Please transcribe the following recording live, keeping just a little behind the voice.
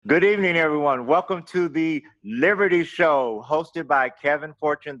Good evening, everyone. Welcome to the Liberty Show, hosted by Kevin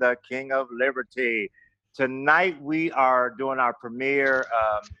Fortune, the King of Liberty. Tonight, we are doing our premiere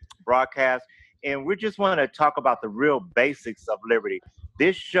broadcast, and we just want to talk about the real basics of liberty.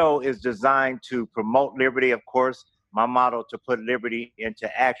 This show is designed to promote liberty, of course, my motto to put liberty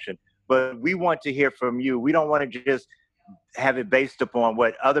into action. But we want to hear from you. We don't want to just have it based upon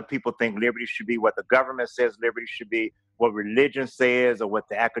what other people think liberty should be, what the government says liberty should be, what religion says, or what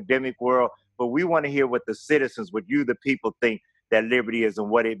the academic world. But we want to hear what the citizens, what you, the people, think that liberty is and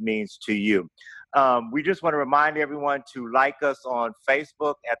what it means to you. We just want to remind everyone to like us on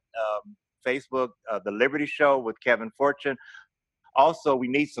Facebook at Facebook, The Liberty Show with Kevin Fortune. Also, we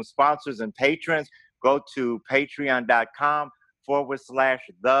need some sponsors and patrons. Go to patreon.com/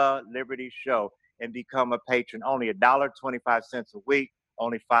 The Liberty Show and become a patron. Only $1.25 a week,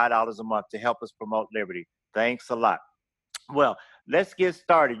 only $5 a month to help us promote liberty. Thanks a lot. Well, let's get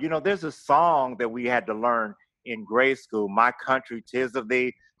started. You know, there's a song that we had to learn in grade school, My Country, 'Tis of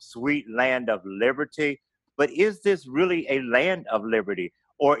Thee, Sweet Land of Liberty. But is this really a land of liberty,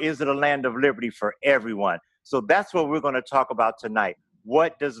 or is it a land of liberty for everyone? So that's what we're going to talk about tonight.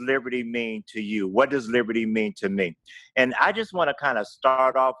 What does liberty mean to you? What does liberty mean to me? And I just want to kind of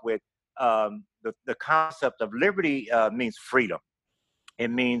start off with the concept of liberty means freedom. It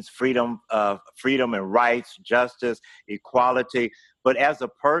means freedom and rights, justice, equality. But as a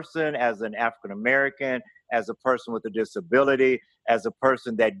person, as an African American, as a person with a disability, as a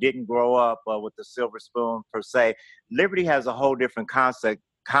person that didn't grow up with the silver spoon per se, liberty has a whole different concept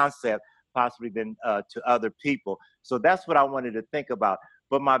possibly than to other people. So that's what I wanted to think about.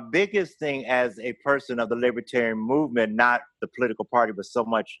 But my biggest thing as a person of the libertarian movement, not the political party, but so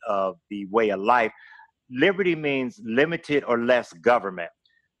much of the way of life, liberty means limited or less government.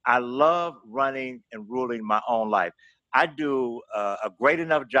 I love running and ruling my own life. I do a great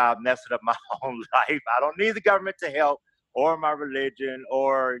enough job messing up my own life. I don't need the government to help, or my religion,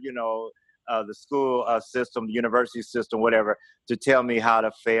 or the school system, the university system, whatever, to tell me how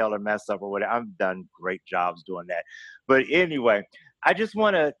to fail or mess up or whatever. I've done great jobs doing that. But anyway, I just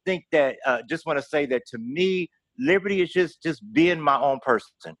want to say that to me, liberty is just being my own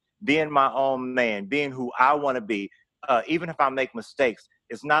person, being my own man, being who I want to be. Even if I make mistakes,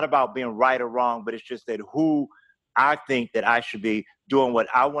 it's not about being right or wrong, but it's just that who I think that I should be, doing what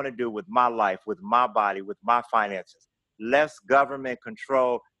I want to do with my life, with my body, with my finances. Less government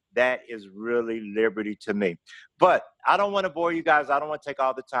control. That is really liberty to me. But I don't want to bore you guys. I don't want to take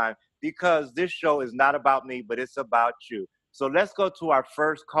all the time because this show is not about me, but it's about you. So let's go to our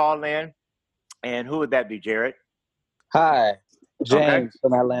first call in. And who would that be, Jared? Hi, James Okay.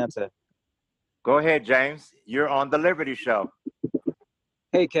 from Atlanta. Go ahead, James. You're on the Liberty Show.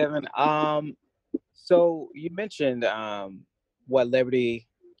 Hey, Kevin. So you mentioned what liberty,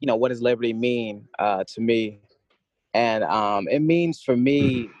 what does liberty mean to me? And it means for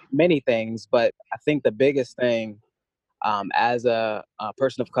me many things, but I think the biggest thing as a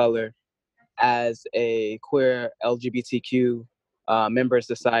person of color, as a queer LGBTQ member of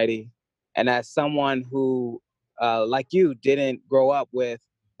society, and as someone who, like you, didn't grow up with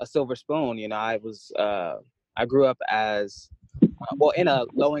a silver spoon. I grew up as in a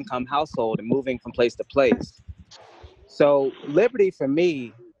low-income household and moving from place to place. So liberty for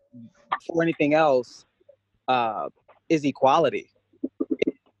me, for anything else, is equality.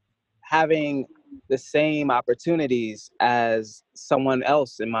 Having the same opportunities as someone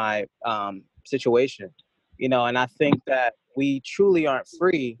else in my situation. And I think that we truly aren't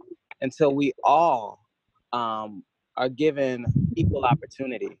free until we all are given equal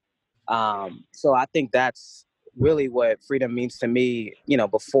opportunity. So I think that's really what freedom means to me,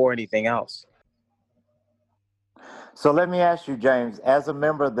 before anything else. So let me ask you, James, as a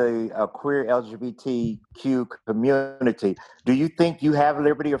member of the queer LGBTQ community, do you think you have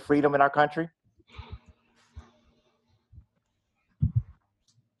liberty or freedom in our country?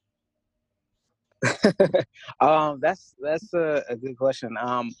 That's a good question.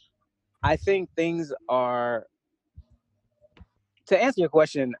 I think things are, to answer your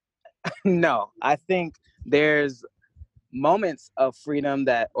question, no. I think there's moments of freedom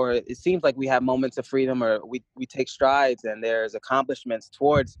or it seems like we have moments of freedom, or we take strides and there's accomplishments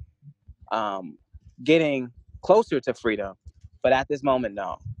towards getting closer to freedom. But at this moment,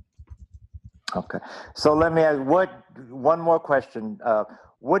 no. Okay. So let me ask one more question.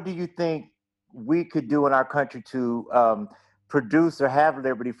 What do you think we could do in our country to produce or have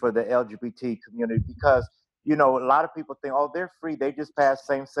liberty for the LGBT community? Because, a lot of people think, oh, they're free. They just passed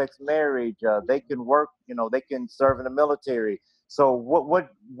same-sex marriage. They can work, they can serve in the military. So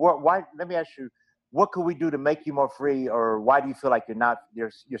why, let me ask you, what could we do to make you more free, or why do you feel like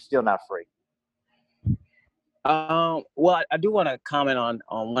you're still not free? Well, I do want to comment on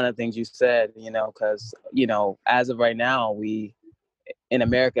one of the things you said, because, as of right now, we in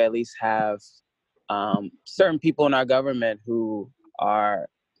America at least have certain people in our government who are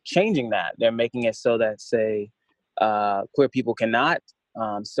changing that. They're making it so that, say, queer people cannot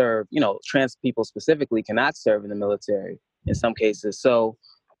serve, trans people specifically cannot serve in the military in some cases. So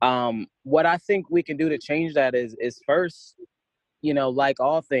what I think we can do to change that is first, like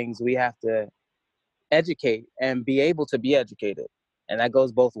all things, we have to educate and be able to be educated. And that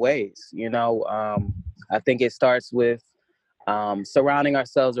goes both ways. I think it starts with surrounding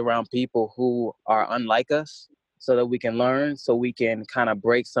ourselves around people who are unlike us so that we can learn, so we can kind of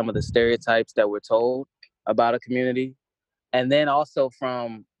break some of the stereotypes that we're told about a community. And then also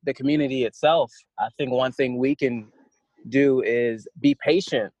from the community itself, I think one thing we can do is be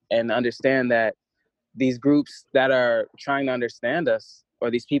patient and understand that these groups that are trying to understand us,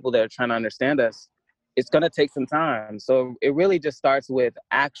 or these people that are trying to understand us, it's going to take some time. So it really just starts with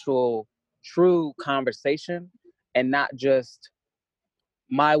actual true conversation and not just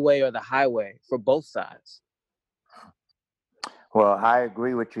my way or the highway for both sides. Well, I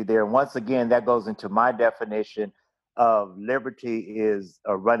agree with you there. Once again, that goes into my definition of liberty is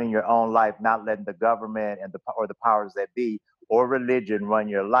running your own life, not letting the government and the powers that be or religion run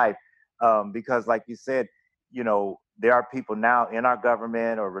your life. Because, like you said, there are people now in our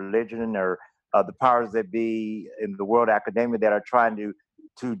government or religion or the powers that be in the world academia that are trying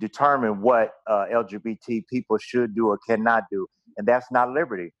to determine what LGBT people should do or cannot do, and that's not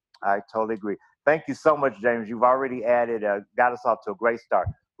liberty. I totally agree. Thank you so much, James. You've already got us off to a great start.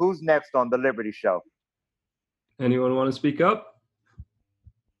 Who's next on the Liberty Show? Anyone want to speak up?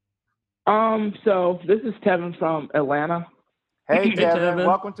 So this is Tevin from Atlanta. Hey, Tevin. Hey, Tevin.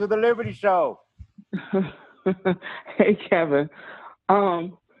 Welcome to the Liberty Show. Hey, Kevin.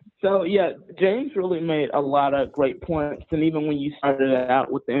 So yeah, James really made a lot of great points, and even when you started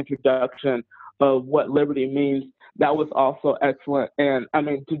out with the introduction of what liberty means, that was also excellent. And I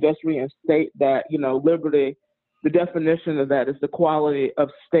mean, to just reinstate that, liberty, the definition of that is the quality of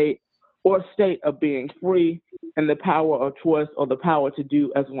state of being free and the power of choice or the power to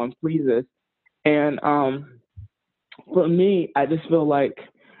do as one pleases. And for me, I just feel like,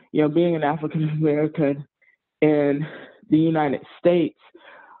 being an African American in the United States,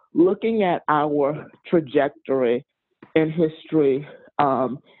 looking at our trajectory in history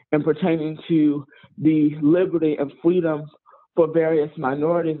and pertaining to the liberty and freedom for various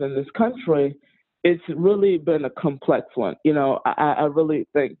minorities in this country, it's really been a complex one. I really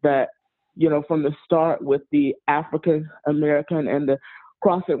think that, from the start with the African American and the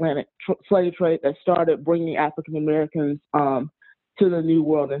cross-Atlantic slave trade that started bringing African Americans to the New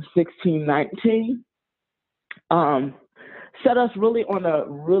World in 1619, set us really on a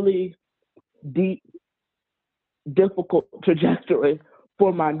really deep, difficult trajectory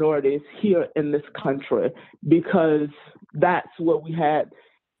for minorities here in this country, because that's what we had,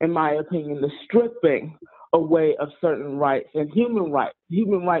 in my opinion, the stripping away of certain rights and human right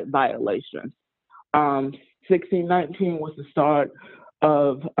violations. 1619 was the start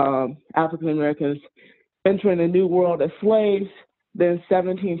of African Americans entering the New World as slaves. Then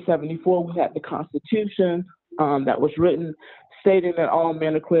 1774, we had the Constitution that was written stating that all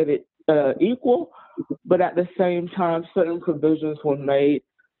men are created equal, but at the same time, certain provisions were made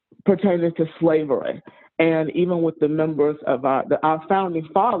pertaining to slavery. And even with the members of our founding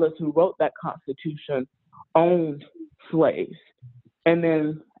fathers who wrote that Constitution owned slaves. And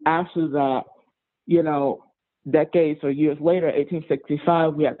then after that, decades or years later,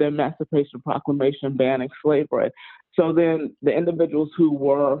 1865, we had the Emancipation Proclamation banning slavery. So then the individuals who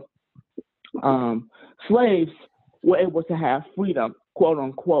were slaves were able to have freedom, quote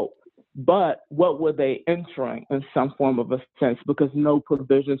unquote. But what were they entering in some form of a sense? Because no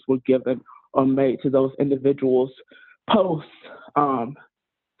provisions were given or made to those individuals post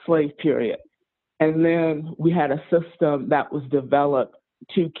slave period. And then we had a system that was developed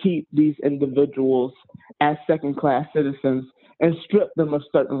to keep these individuals as second-class citizens and strip them of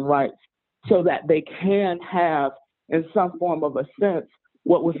certain rights so that they can have, in some form of a sense,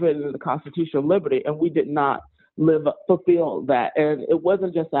 what was written in the Constitution of Liberty. And we did not fulfill that. And it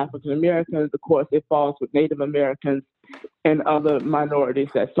wasn't just African Americans. Of course, it falls with Native Americans and other minorities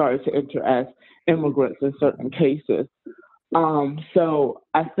that started to enter as immigrants in certain cases. So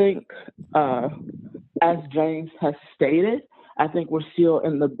I think, as James has stated, I think we're still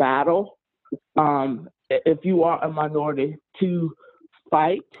in the battle. If you are a minority, to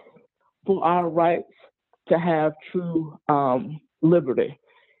fight for our rights to have true liberty.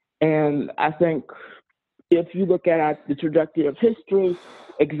 And I think if you look at the trajectory of history,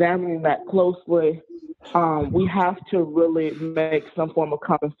 examining that closely, we have to really make some form of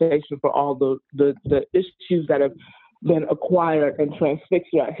compensation for all the issues that have been acquired and transfixed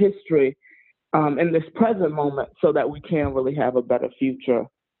throughout history in this present moment so that we can really have a better future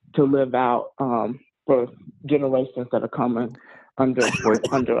to live out for generations that are coming under us.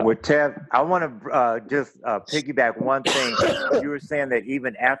 Tev, I want to just piggyback one thing. You were saying that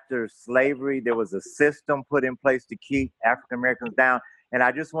even after slavery, there was a system put in place to keep African Americans down. And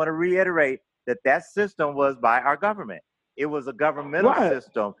I just want to reiterate that that system was by our government. It was a governmental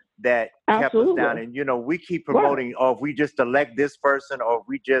system that kept us down. And, you know, we keep promoting, oh, if we just elect this person or if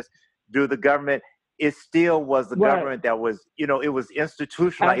we just do the government, it still was the government that was, you know, it was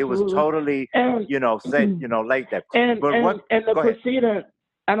institutional. It was totally, you know, set, you know, like that. And the proceeding,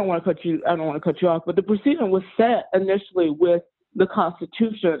 I don't want to cut you off, but the proceeding was set initially with the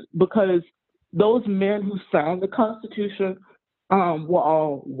Constitution because those men who signed the Constitution were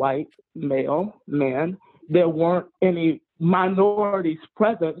all white male men. There weren't any minorities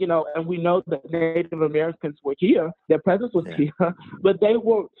present, you know, and we know that Native Americans were here, their presence was here, but they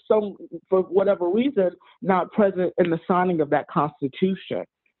were for whatever reason, not present in the signing of that Constitution,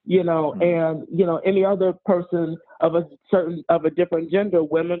 you know, and, you know, any other person of a different gender,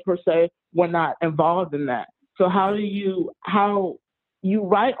 women per se, were not involved in that. So how you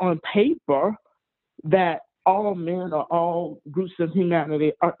write on paper that all men or all groups of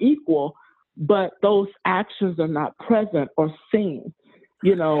humanity are equal, but those actions are not present or seen,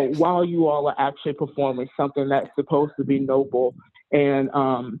 you know, while you all are actually performing something that's supposed to be noble and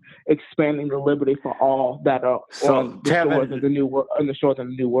expanding the liberty for all that are on the shores of the new world, on the shores of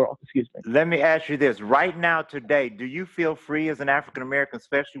the new world. Excuse me. Let me ask you this: right now, today, do you feel free as an African American,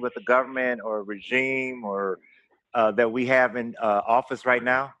 especially with the government or regime or that we have in office right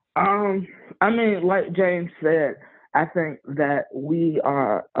now? I mean, like James said, I think that we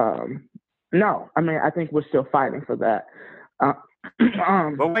are. No, I mean, I think we're still fighting for that.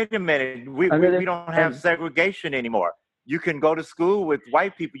 But wait a minute, we don't have segregation anymore. You can go to school with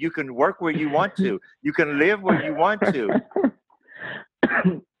white people. You can work where you want to. You can live where you want to.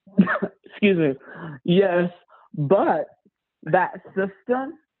 Excuse me. Yes, but that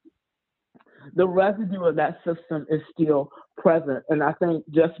system, the residue of that system is still present. And I think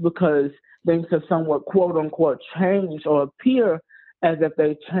just because things have somewhat, quote unquote, changed or appear as if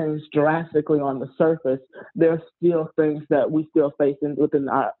they changed drastically on the surface, there are still things that we still face within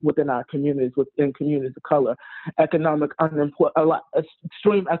our communities, within communities of color, economic unemployment,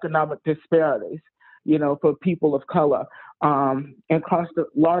 extreme economic disparities, you know, for people of color, and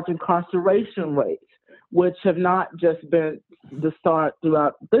large incarceration rates, which have not just been the start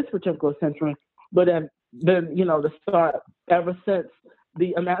throughout this particular century, but have been, you know, the start ever since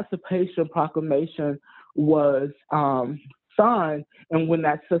the Emancipation Proclamation was signed, and when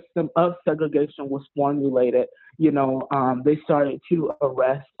that system of segregation was formulated, you know, they started to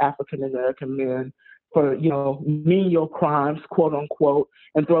arrest African American men for, you know, menial crimes, quote unquote,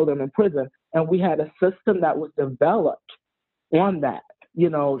 and throw them in prison. And we had a system that was developed on that, you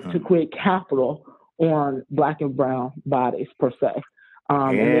know, to create capital on Black and brown bodies per se.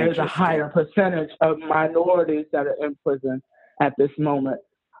 And there's a higher percentage of minorities that are in prison at this moment.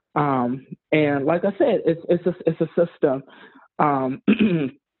 And like I said, it's a system.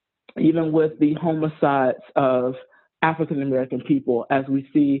 Even with the homicides of African American people, as we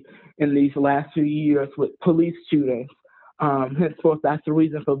see in these last few years with police shootings, henceforth that's the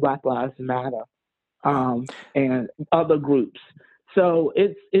reason for Black Lives Matter and other groups. So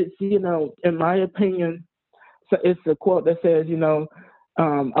it's you know, in my opinion, so it's a quote that says, you know,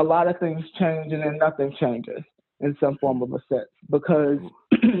 a lot of things change and then nothing changes in some form of a sense, because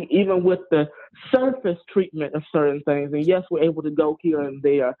even with the surface treatment of certain things, and yes, we're able to go here and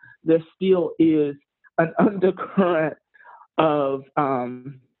there still is an undercurrent of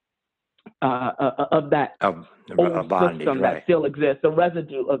that old bondage, system that still exists, the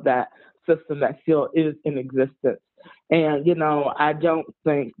residue of that system that still is in existence. And, you know, I don't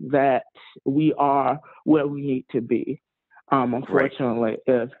think that we are where we need to be, unfortunately,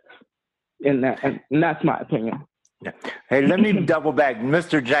 and that's my opinion. Yeah. Hey, let me double back.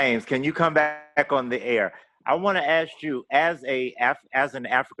 Mr. James, can you come back on the air? I want to ask you, as an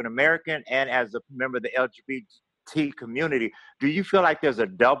African American and as a member of the LGBT community, do you feel like there's a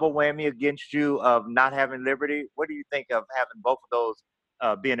double whammy against you of not having liberty? What do you think of having both of those,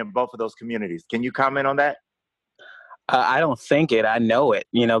 being in both of those communities? Can you comment on that? I don't think it. I know it,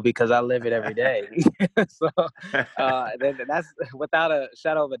 you know, because I live it every day. So that's without a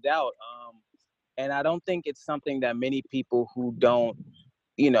shadow of a doubt. And I don't think it's something that many people who don't,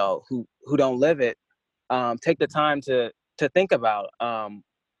 who don't live it, take the time to think about,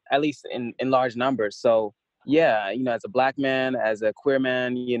 at least in large numbers. So yeah, as a Black man, as a queer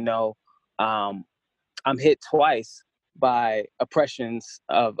man, I'm hit twice by oppressions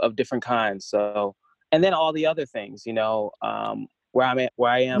of different kinds. So, and then all the other things, where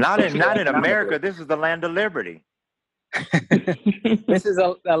I am Not in socioeconomically. America. This is the land of liberty. This is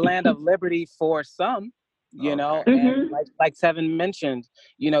a land of liberty for some, Okay. and like Tevin mentioned,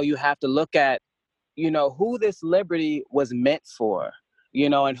 you have to look at, who this liberty was meant for,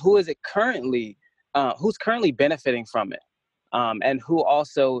 and who is it currently, who's currently benefiting from it, and who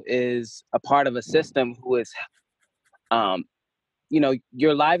also is a part of a system who is,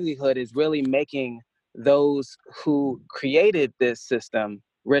 your livelihood is really making those who created this system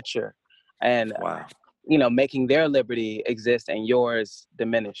richer, and Wow. making their liberty exist and yours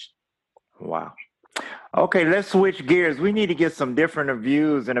diminish. Wow. Okay, let's switch gears. We need to get some different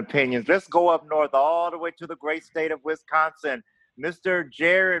views and opinions. Let's go up north all the way to the great state of Wisconsin. Mr.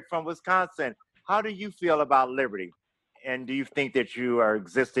 Jared from Wisconsin, how do you feel about liberty? And do you think that you are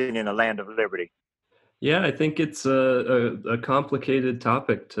existing in a land of liberty? Yeah, I think it's a complicated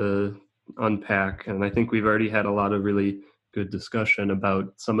topic to unpack. And I think we've already had a lot of really good discussion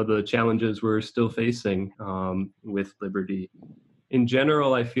about some of the challenges we're still facing with liberty. In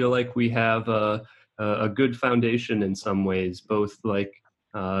general, I feel like we have a good foundation in some ways, both like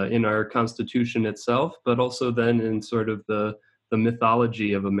in our Constitution itself, but also then in sort of the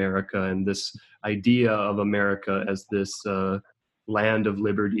mythology of America and this idea of America as this land of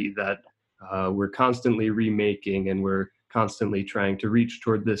liberty that we're constantly remaking, and we're constantly trying to reach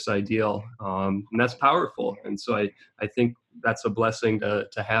toward this ideal. And that's powerful. And so I think that's a blessing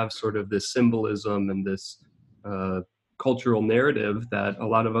to have sort of this symbolism and this cultural narrative that a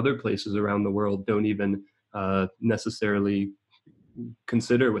lot of other places around the world don't even necessarily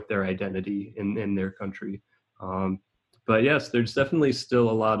consider with their identity in their country. But yes, there's definitely still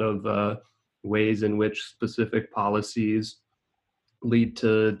a lot of ways in which specific policies lead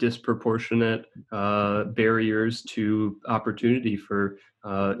to disproportionate barriers to opportunity for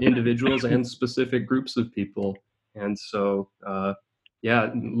individuals and specific groups of people. And so,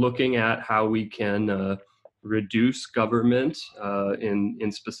 looking at how we can reduce government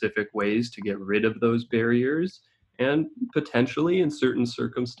in specific ways to get rid of those barriers, and potentially in certain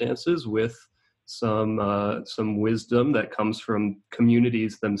circumstances with some wisdom that comes from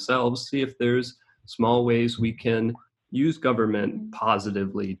communities themselves, see if there's small ways we can use government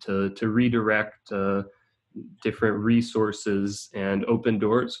positively to redirect different resources and open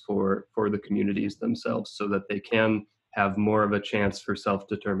doors for the communities themselves, so that they can have more of a chance for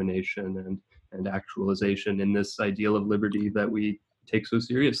self-determination and actualization in this ideal of liberty that we take so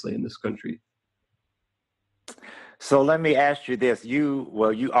seriously in this country. So let me ask you this: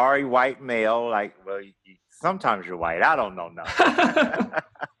 you are a white male. Sometimes you're white. I don't know now.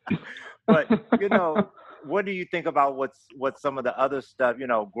 But what do you think about what some of the other stuff?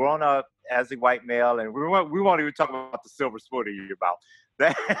 Growing up as a white male, and we won't even talk about the silver spoon about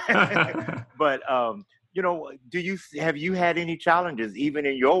that. But have you had any challenges, even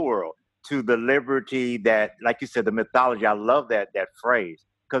in your world, to the liberty that, like you said, the mythology? I love that phrase,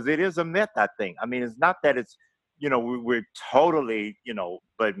 because it is a myth, I think. I mean, it's not that it's we're totally,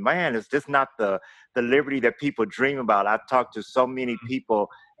 but man, it's just not the liberty that people dream about. I've talked to so many people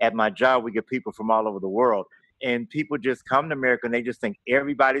at my job. We get people from all over the world, and people just come to America and they just think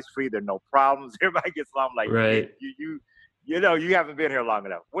everybody's free. There are no problems. Everybody gets along. Like, right. You haven't been here long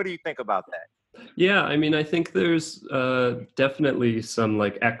enough. What do you think about that? Yeah, I mean, I think there's definitely some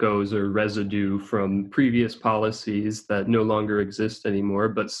like echoes or residue from previous policies that no longer exist anymore,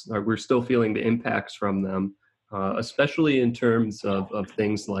 but we're still feeling the impacts from them. Especially in terms of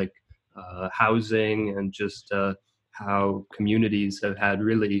things like housing and just how communities have had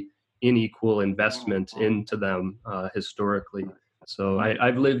really unequal investment into them historically. So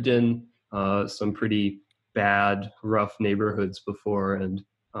I've lived in some pretty bad, rough neighborhoods before. And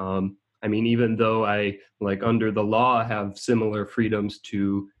I mean, even though I, like, under the law have similar freedoms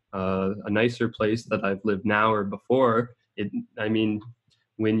to a nicer place that I've lived now or before,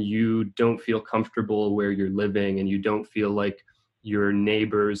 when you don't feel comfortable where you're living and you don't feel like your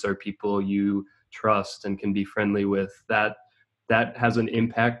neighbors are people you trust and can be friendly with, that has an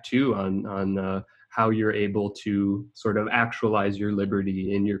impact too on how you're able to sort of actualize your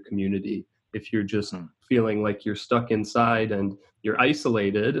liberty in your community. If you're just feeling like you're stuck inside and you're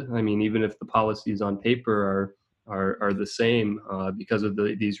isolated, I mean, even if the policies on paper are the same, because of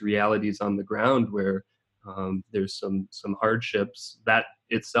these realities on the ground where there's some hardships, that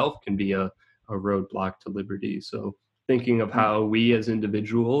itself can be a roadblock to liberty. So I thinking of how we as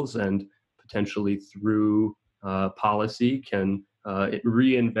individuals and potentially through policy can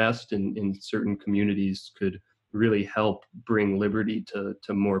reinvest in certain communities could really help bring liberty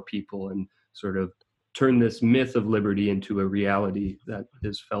to more people and sort of turn this myth of liberty into a reality that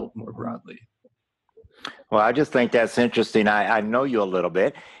is felt more broadly. Well, I just think that's interesting. I know you a little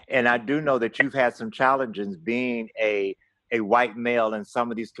bit, and I do know that you've had some challenges being a white male in some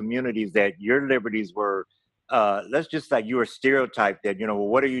of these communities, that your liberties were, let's just say you were stereotyped that, well,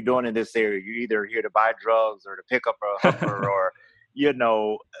 what are you doing in this area? You're either here to buy drugs or to pick up a hooker or,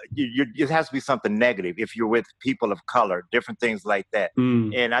 it has to be something negative if you're with people of color, different things like that.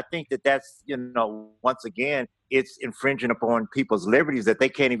 And I think that's, once again, it's infringing upon people's liberties that they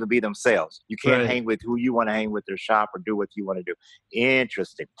can't even be themselves. You can't hang with who you want to hang with or shop or do what you want to do.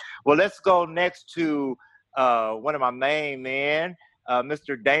 Interesting. Well, let's go next to one of my main men,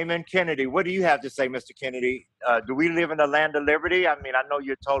 Mr. Damon Kennedy. What do you have to say, Mr. Kennedy? Do we live in the land of liberty? I mean, I know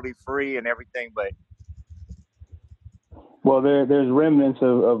you're totally free and everything, but... Well, there's remnants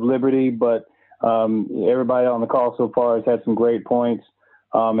of liberty, but everybody on the call so far has had some great points,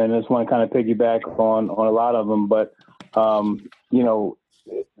 and I just want to kind of piggyback on a lot of them. But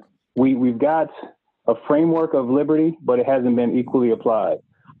we've got a framework of liberty, but it hasn't been equally applied.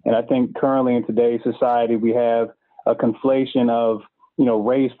 And I think currently in today's society we have a conflation of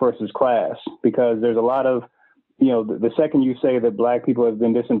race versus class, because there's a lot of the second you say that Black people have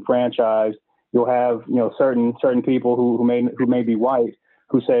been disenfranchised, you'll have, certain people who may be white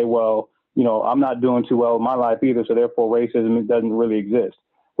who say, well, I'm not doing too well in my life either, so therefore racism doesn't really exist,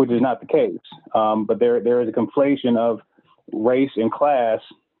 which is not the case. But there is a conflation of race and class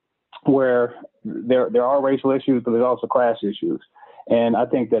where there are racial issues, but there's also class issues. And I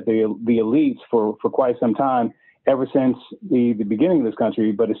think that the elites for quite some time, ever since the beginning of this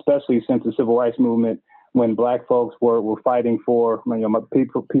country, but especially since the Civil Rights Movement, when Black folks were fighting for,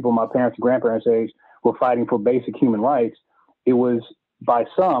 people my parents and grandparents' age were fighting for basic human rights, it was by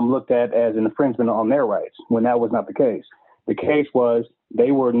some looked at as an infringement on their rights, when that was not the case. The case was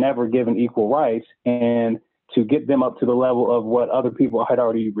they were never given equal rights, and to get them up to the level of what other people had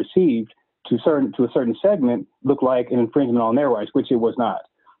already received to a certain segment looked like an infringement on their rights, which it was not.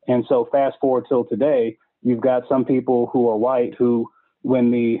 And so fast forward till today, you've got some people who are white who,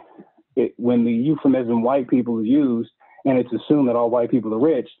 when the euphemism white people is used and it's assumed that all white people are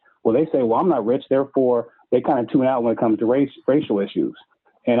rich, well, they say, well, I'm not rich, therefore they kind of tune out when it comes to racial issues.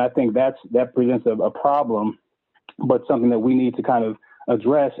 And I think that presents a problem, but something that we need to kind of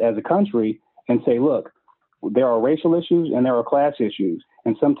address as a country and say, look, there are racial issues and there are class issues,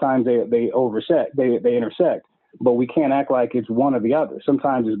 and sometimes they intersect, but we can't act like it's one or the other.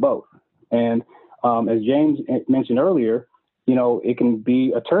 Sometimes it's both. And as James mentioned earlier, it can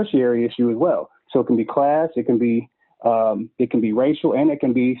be a tertiary issue as well. So it can be class, it can be racial, and it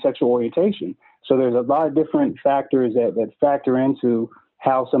can be sexual orientation. So there's a lot of different factors that factor into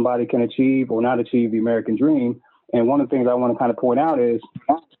how somebody can achieve or not achieve the American dream. And one of the things I want to kind of point out is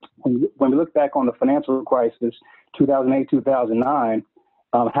when we look back on the financial crisis, 2008, 2009,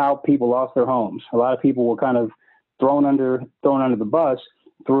 how people lost their homes. A lot of people were kind of thrown under the bus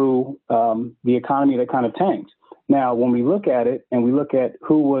through the economy that kind of tanked. Now, when we look at it and we look at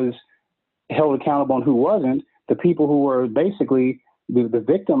who was held accountable and who wasn't, the people who were basically the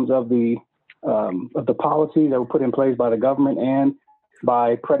victims of the policies that were put in place by the government and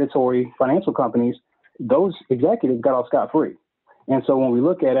by predatory financial companies, those executives got off scot-free. And so when we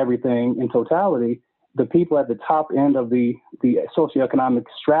look at everything in totality, the people at the top end of the socioeconomic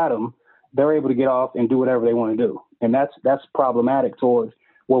stratum, they're able to get off and do whatever they want to do. And that's problematic towards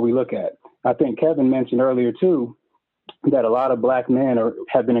what we look at. I think Kevin mentioned earlier, too, that a lot of Black men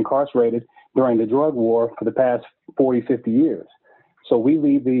have been incarcerated during the drug war for the past 40, 50 years. So we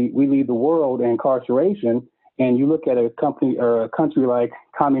lead the world in incarceration. And you look at a country like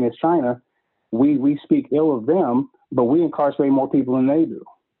communist China, we speak ill of them, but we incarcerate more people than they do.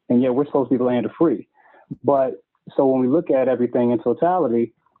 And yet we're supposed to be the land of free. But so when we look at everything in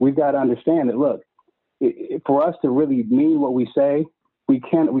totality, we've got to understand that, look, for us to really mean what we say, we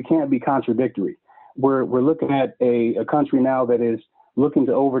can't be contradictory. We're looking at a country now that is looking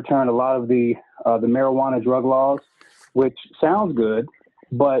to overturn a lot of the marijuana drug laws, which sounds good,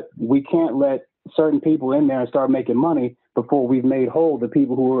 but we can't let certain people in there and start making money before we've made whole the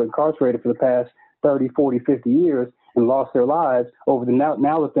people who were incarcerated for the past 30, 40, 50 years and lost their lives over now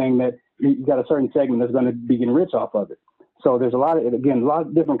the thing that you got a certain segment that's going to be getting rich off of it. So there's a lot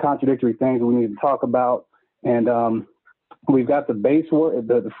of different contradictory things that we need to talk about. And we've got the base work,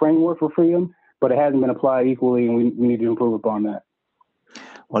 the framework for freedom, but it hasn't been applied equally, and we need to improve upon that.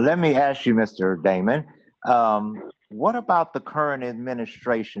 Well, let me ask you, Mr. Damon, what about the current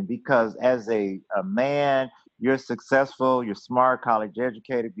administration? Because as a man, you're successful, you're smart, college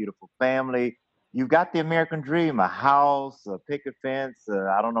educated, beautiful family. You've got the American dream, a house, a picket fence.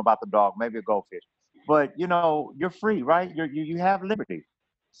 I don't know about the dog, maybe a goldfish. But you're free, right? You have liberty.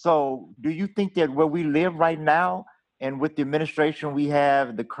 So, do you think that where we live right now, and with the administration we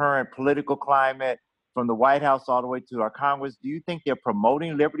have, the current political climate, from the White House all the way to our Congress, do you think they're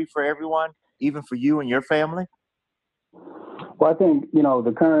promoting liberty for everyone, even for you and your family? Well, I think,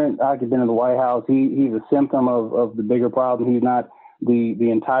 the current occupant of the White House, he's a symptom of the bigger problem. He's not the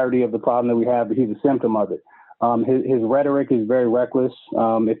entirety of the problem that we have, but he's a symptom of it. His rhetoric is very reckless.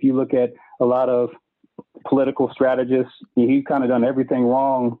 If you look at a lot of political strategists, he's kind of done everything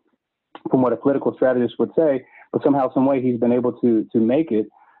wrong from what a political strategist would say, but somehow, some way he's been able to make it.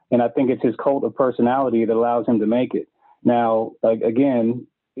 And I think it's his cult of personality that allows him to make it. Now, again,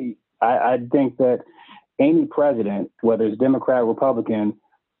 I think that any president, whether it's Democrat or Republican,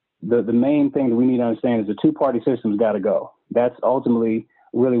 the main thing that we need to understand is the two-party system's got to go. That's ultimately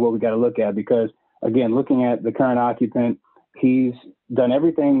really what we got to look at, because, again, looking at the current occupant, he's done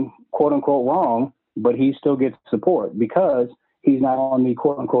everything, quote unquote, wrong, but he still gets support because he's not on the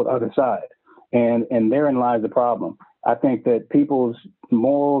quote unquote other side. And therein lies the problem. I think that people's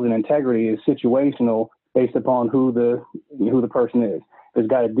morals and integrity is situational based upon who the person is. If it's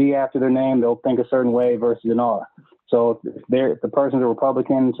got a D after their name, they'll think a certain way versus an R. So if the person's a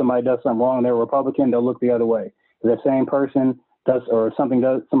Republican, somebody does something wrong and they're a Republican, they'll look the other way. If that same person somebody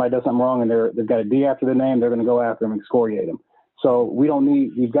does something wrong and they've got a D after their name, they're going to go after them and excoriate them. So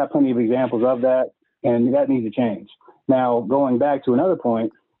we've got plenty of examples of that, and that needs to change. Now, going back to another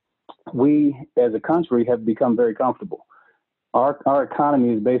point, we as a country have become very comfortable. Our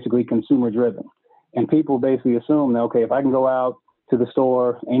economy is basically consumer driven, and people basically assume that, okay, if I can go out to the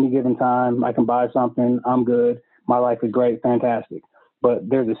store any given time, I can buy something, I'm good, my life is great, fantastic. But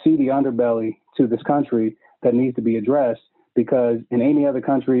there's a seedy underbelly to this country that needs to be addressed, because in any other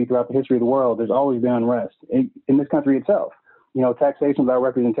country throughout the history of the world, there's always been unrest. In this country itself, taxation without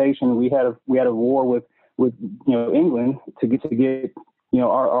representation. We had a war with England to get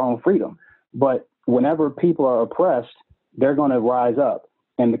our own freedom. But whenever people are oppressed, they're going to rise up.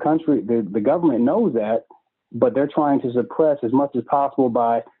 And the government knows that, but they're trying to suppress as much as possible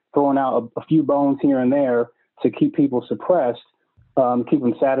by throwing out a few bones here and there to keep people suppressed, keep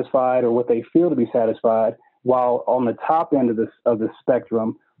them satisfied or what they feel to be satisfied. While on the top end of the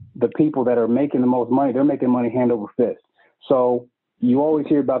spectrum, the people that are making the most money, they're making money hand over fist. So you always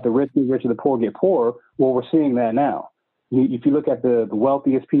hear about the rich get richer, the poor get poorer. Well, we're seeing that now. If you look at the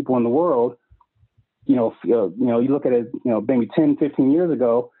wealthiest people in the world, you look at it, maybe 10, 15 years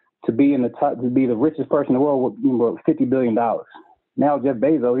ago, to be in the top, to be the richest person in the world, worth $50 billion. Now Jeff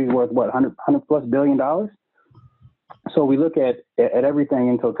Bezos, he's worth what, 100 plus billion dollars. So we look at everything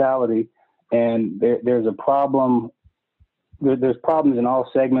in totality, and there's a problem. There's problems in all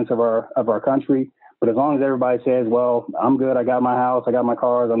segments of our country. But as long as everybody says, well, I'm good, I got my house, I got my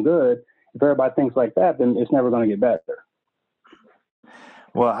cars, I'm good. If everybody thinks like that, then it's never going to get better.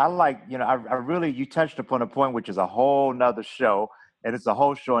 Well, I like, I really, you touched upon a point which is a whole nother show, and it's a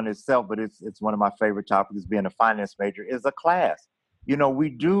whole show in itself, but it's one of my favorite topics, being a finance major, is a class. We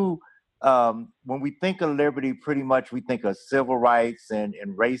do, when we think of liberty, pretty much we think of civil rights and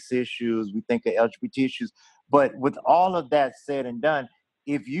race issues, we think of LGBT issues. But with all of that said and done,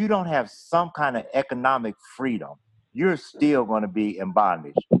 if you don't have some kind of economic freedom, you're still going to be in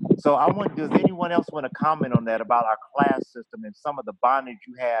bondage. So does anyone else want to comment on that, about our class system and some of the bondage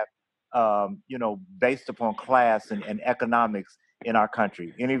you have, based upon class and economics in our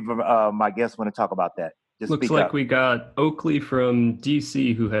country? Any of my guests want to talk about that? Just looks like we got Oakley from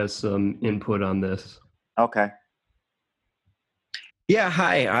DC who has some input on this. Okay. Yeah,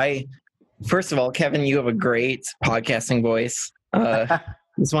 hi. First of all, Kevin, you have a great podcasting voice.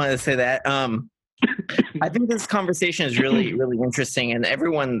 Just wanted to say that. I think this conversation is really, really interesting, and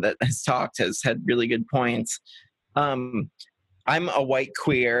everyone that has talked has had really good points. I'm a white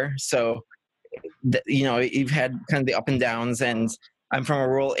queer, so you've had kind of the up and downs, and I'm from a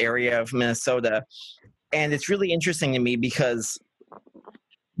rural area of Minnesota, and it's really interesting to me because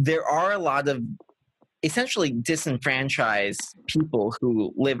there are a lot of essentially disenfranchised people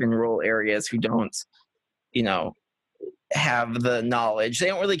who live in rural areas who don't, have the knowledge. They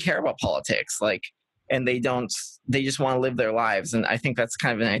don't really care about politics, and they just want to live their lives. And I think that's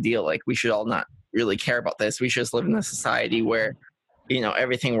kind of an ideal. We should all not really care about this. We should just live in a society where,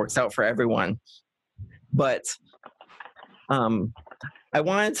 everything works out for everyone. But I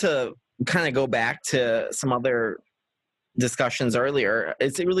wanted to kind of go back to some other discussions earlier.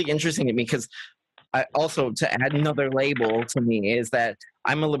 It's really interesting to me because I also, to add another label to me, is that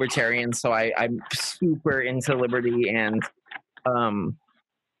I'm a libertarian, so I'm super into liberty. And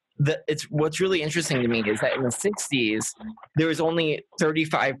it's what's really interesting to me is that in the 60s there was only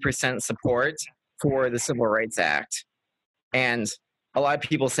 35% support for the Civil Rights Act, and a lot of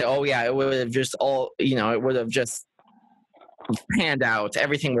people say, oh yeah, it would have just it would have just panned out,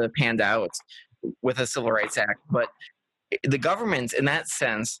 everything would have panned out with a Civil Rights Act. But the government in that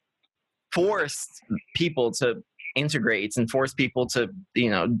sense forced people to integrate and forced people to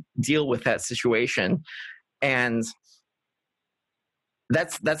deal with that situation. And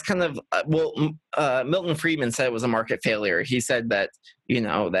that's kind of Milton Friedman said it was a market failure. He said that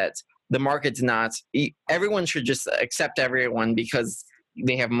that the market did not, everyone should just accept everyone because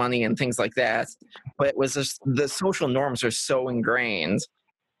they have money and things like that. But it was just the social norms are so ingrained,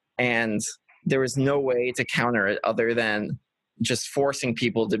 and there was no way to counter it other than just forcing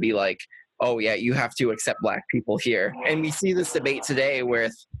people to be like, oh yeah, you have to accept black people here. And we see this debate today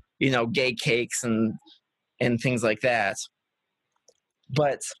with gay cakes and things like that.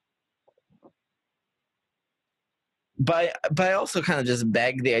 But I also kind of just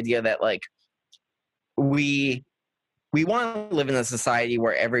beg the idea that like we want to live in a society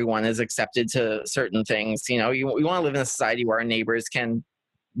where everyone is accepted to certain things. We want to live in a society where our neighbors can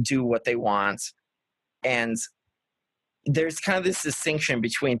do what they want. And there's kind of this distinction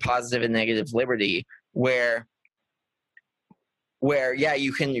between positive and negative liberty where yeah,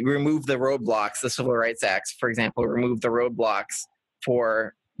 you can remove the roadblocks. The Civil Rights Act, for example, remove the roadblocks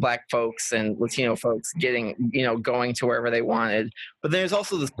for Black folks and Latino folks getting, going to wherever they wanted. But there's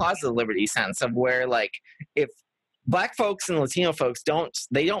also this positive liberty sense of where, like, if Black folks and Latino folks don't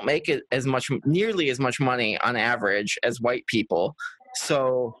make it nearly as much money on average as white people.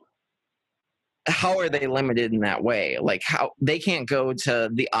 So how are they limited in that way? Like, how they can't go to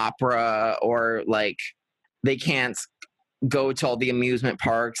the opera, or like they can't go to all the amusement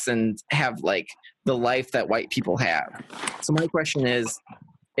parks and have like the life that white people have. So my question is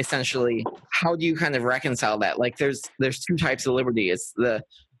essentially, how do you kind of reconcile that? Like there's two types of liberty. It's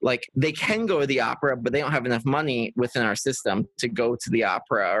like they can go to the opera, but they don't have enough money within our system to go to the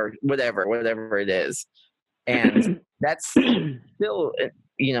opera or whatever it is. And that's still,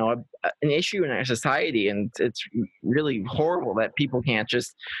 an issue in our society. And it's really horrible that people can't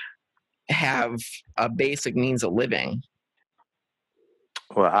just have a basic means of living.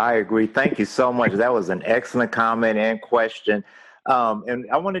 Well, I agree. Thank you so much. That was an excellent comment and question. And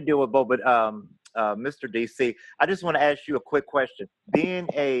I want to deal with both, but Mr. DC, I just want to ask you a quick question. Being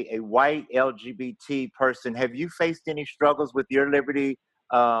a white LGBT person, have you faced any struggles with your liberty?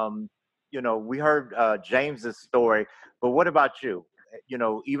 We heard James's story, but what about you?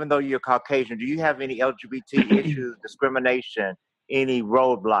 Even though you're Caucasian, do you have any LGBT issues, discrimination, any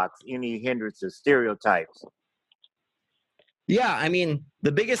roadblocks, any hindrances, stereotypes? Yeah, I mean,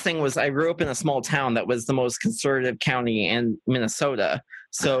 the biggest thing was I grew up in a small town that was the most conservative county in Minnesota.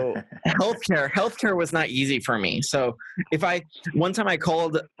 So healthcare was not easy for me. So one time I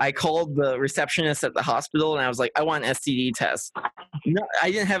called the receptionist at the hospital and I was like, I want an STD test. No,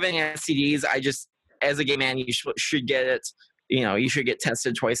 I didn't have any STDs. I just, as a gay man, you should get it. You should get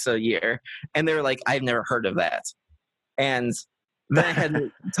tested twice a year. And they were like, I've never heard of that. And then I had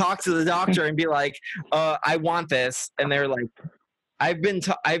to talk to the doctor and be like, I want this. And they're like, I've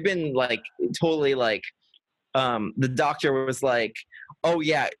been like totally like, the doctor was like, oh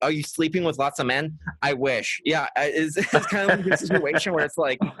yeah, are you sleeping with lots of men? I wish. Yeah, it's kind of like a situation where it's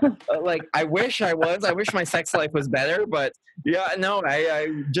like I wish I wish my sex life was better, but yeah, no,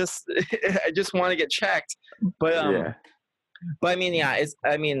 I just want to get checked. But yeah. But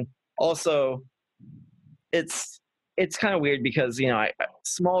I mean, also it's kind of weird because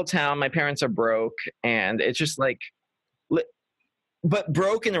small town, my parents are broke, and it's just like, but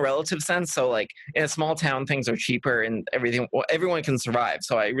broke in a relative sense. So like in a small town, things are cheaper and everything. Well, everyone can survive.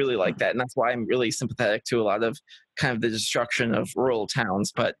 So I really like that, and that's why I'm really sympathetic to a lot of kind of the destruction of rural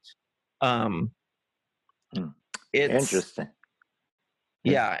towns. But it's interesting.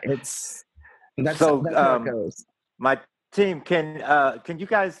 Yeah, that's how it goes. My team, can you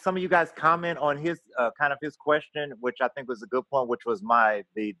guys, some of you guys, comment on his kind of his question, which I think was a good point, which was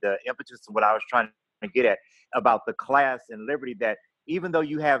the impetus of what I was trying to get at about the class and liberty, that even though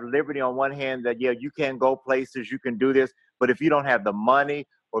you have liberty on one hand, that yeah, you can go places, you can do this, but if you don't have the money,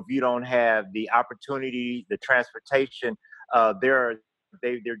 or if you don't have the opportunity, the transportation, they're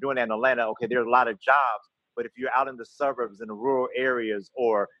doing that in Atlanta. Okay, there are a lot of jobs, but if you're out in the suburbs, in the rural areas,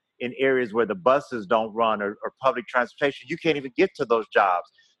 or in areas where the buses don't run, or public transportation, you can't even get to those jobs.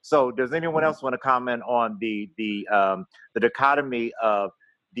 So does anyone else want to comment on the dichotomy of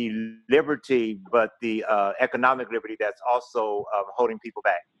the liberty, but the economic liberty that's also holding people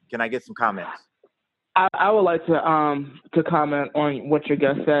back. Can I get some comments? I would like to comment on what your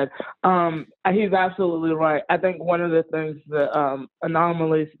guest said. He's absolutely right. I think one of the things, the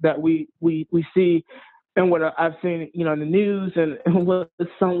anomalies that we see, and what I've seen, in the news, and what is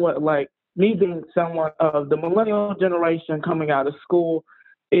somewhat like me being someone of the millennial generation coming out of school,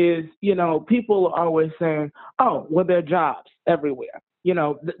 is people are always saying, "Oh, well, there are jobs everywhere.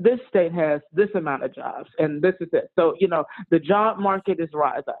 This state has this amount of jobs, and this is it." So the job market is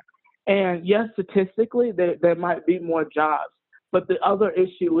rising. And yes, statistically, there might be more jobs. But the other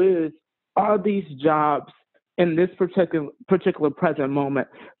issue is, are these jobs in this particular present moment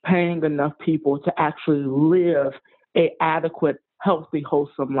paying enough people to actually live a adequate, healthy,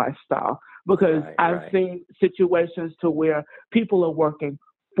 wholesome lifestyle? Because I've seen situations to where people are working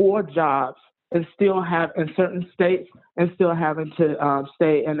 4 jobs and still have, in certain states, and still having to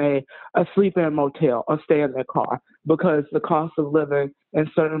stay in a sleep-in motel or stay in their car because the cost of living in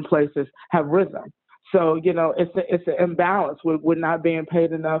certain places have risen. So, it's an imbalance. We're not being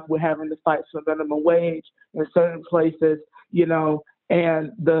paid enough. We're having to fight for minimum wage in certain places,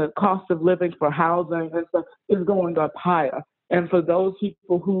 and the cost of living for housing and stuff is going up higher. And for those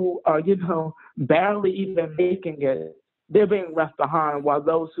people who are, barely even making it, they're being left behind, while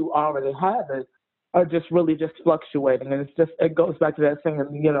those who already have it are just really just fluctuating. And it goes back to that saying,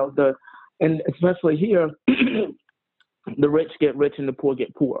 and especially here, the rich get rich and the poor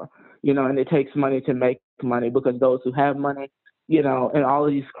get poor, and it takes money to make money, because those who have money, in all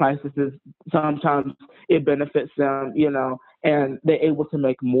of these crises, sometimes it benefits them, and they're able to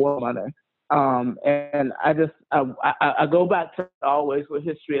make more money. And I go back to always with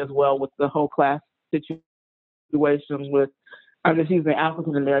history as well, with the whole class situation with, I'm just using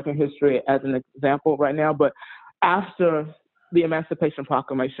African American history as an example right now, but after the Emancipation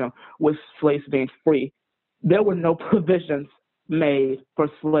Proclamation, with slaves being free, there were no provisions made for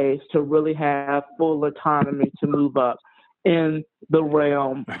slaves to really have full autonomy to move up in the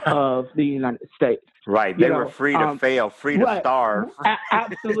realm of the United States. Right. They were free to fail, free to starve.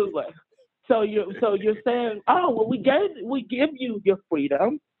 Absolutely. So you're saying, oh, well, we give you your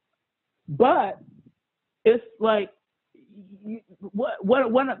freedom, but it's like,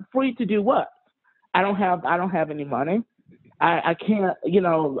 what free to do what? I don't have any money. I can't,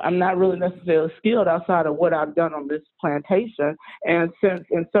 I'm not really necessarily skilled outside of what I've done on this plantation. And since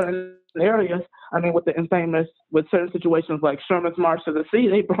in certain areas, with certain situations like Sherman's March to the Sea,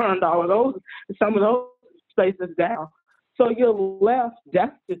 they burned some of those spaces down. So you're left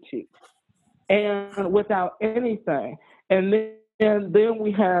destitute and without anything. And then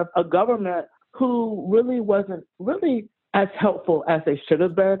we have a government who really wasn't really as helpful as they should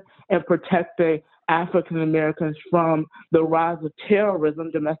have been in protecting African Americans from the rise of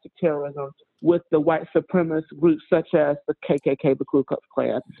terrorism, domestic terrorism, with the white supremacist groups such as the KKK, the Ku Klux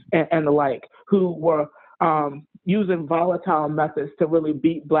Klan, and the like, who were using volatile methods to really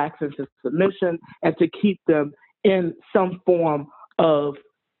beat blacks into submission and to keep them in some form of,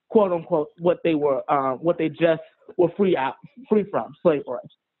 quote unquote, what they just were free from, slavery.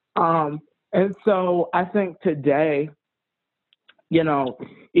 And so I think today,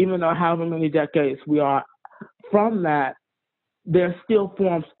 even though however many decades we are from that, there's still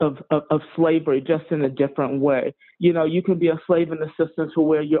forms of slavery, just in a different way. You can be a slave in the system to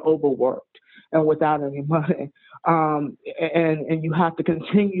where you're overworked and without any money. And you have to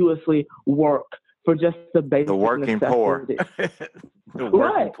continuously work for just the basic the working necessities. Poor. The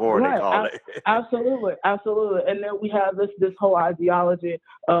working poor, they call it. Absolutely. And then we have this whole ideology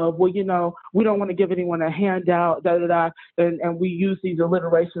of, well, we don't want to give anyone a handout, and we use these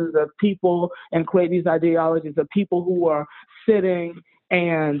alliterations of people and create these ideologies of people who are sitting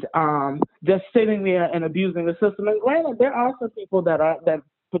and just sitting there and abusing the system. And granted, there are some people that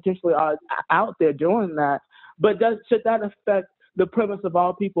potentially are out there doing that, but should that affect the premise of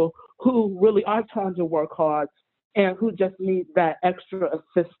all people who really are trying to work hard and who just need that extra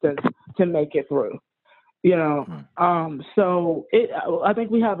assistance to make it through? So I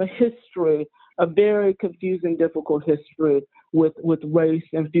think we have a history, a very confusing, difficult history with race,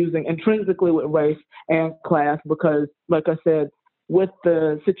 infusing intrinsically with race and class, because, like I said, with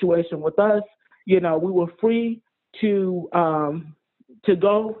the situation with us, we were free to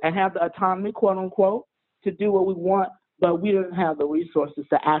go and have the autonomy, quote unquote, to do what we want, but we didn't have the resources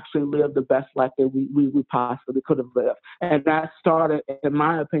to actually live the best life that we possibly could have lived. And that started, in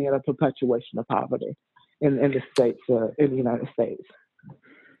my opinion, a perpetuation of poverty in the States, in the United States.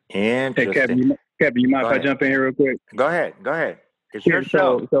 Interesting. Hey, Kevin, you mind if I jump in here real quick? Go ahead. It's your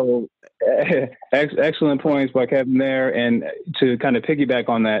show. So excellent points by Kevin there. And to kind of piggyback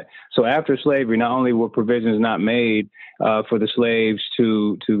on that, so after slavery, not only were provisions not made for the slaves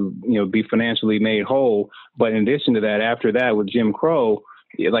to be financially made whole, but in addition to that, after that, with Jim Crow,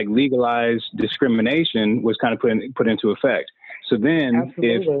 like legalized discrimination was kind of put into effect. So then,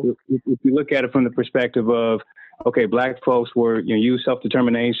 if you look at it from the perspective of, okay, black folks were use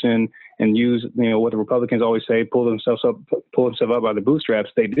self-determination and use what the Republicans always say, pull themselves up by the bootstraps.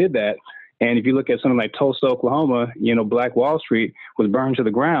 They did that, and if you look at something like Tulsa, Oklahoma, Black Wall Street was burned to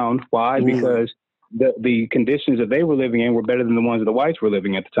the ground. Why? Because the conditions that they were living in were better than the ones that the whites were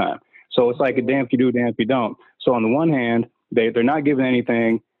living at the time. So it's like a damn if you do, damn if you don't. So on the one hand, they're not giving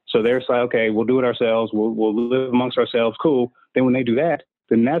anything, so they're like, okay, we'll do it ourselves. We'll live amongst ourselves. Cool. Then when they do that,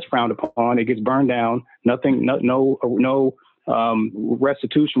 then that's frowned upon. It gets burned down. Nothing, no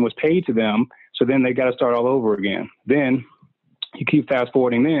restitution was paid to them. So then they got to start all over again. Then you keep fast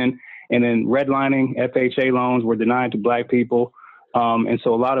forwarding and then redlining, FHA loans were denied to black people. And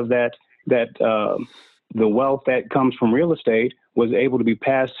so a lot of that the wealth that comes from real estate was able to be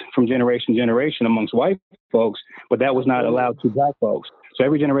passed from generation to generation amongst white folks, but that was not allowed to black folks. So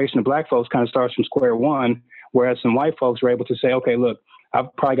every generation of black folks kind of starts from square one, whereas some white folks were able to say, okay, look,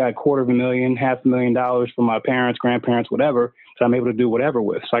 I've probably got $250,000, $500,000 from my parents, grandparents, whatever, so I'm able to do whatever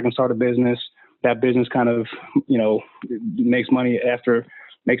with. So I can start a business. That business kind of, makes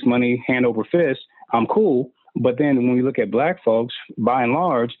money hand over fist. I'm cool. But then when we look at black folks, by and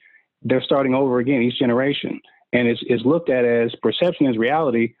large, they're starting over again each generation. And it's looked at as perception is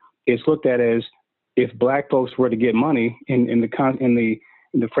reality. It's looked at as if black folks were to get money in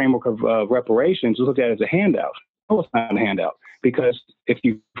the framework of reparations, it's looked at as a handout. No, it's not a handout, because if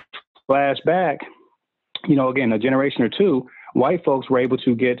you flash back, again, a generation or two, white folks were able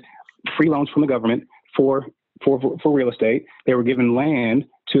to get free loans from the government for real estate. They were given land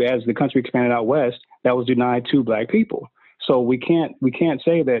to, as the country expanded out west, that was denied to black people. So we can't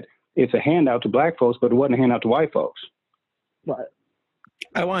say that it's a handout to black folks, but it wasn't a handout to white folks. Right.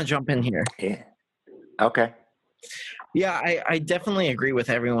 I want to jump in here. Yeah. Okay. Yeah, I definitely agree with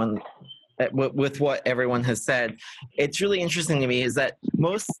everyone, with what everyone has said. It's really interesting to me is that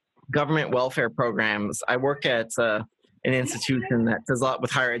most government welfare programs, I work at an institution that does a lot with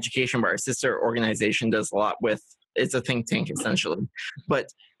higher education, but our sister organization does a lot with, it's a think tank essentially. But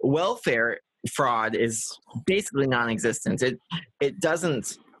welfare fraud is basically non-existent. It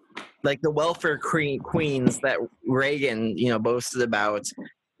doesn't, like the welfare queens that Reagan, boasted about,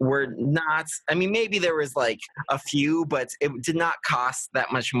 were not, I mean, maybe there was like a few, but it did not cost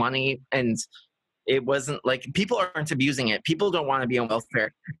that much money. And it wasn't like, people aren't abusing it. People don't want to be on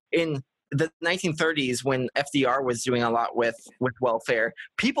welfare. In the 1930s, when FDR was doing a lot with welfare,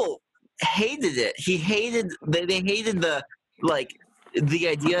 people hated it. They hated the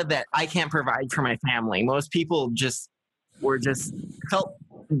idea that I can't provide for my family. Most people felt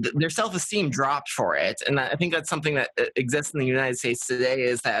their self-esteem dropped for it. And I think that's something that exists in the United States today,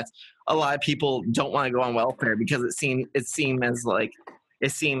 is that a lot of people don't want to go on welfare because it seems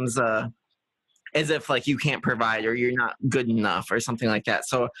as if like you can't provide or you're not good enough or something like that.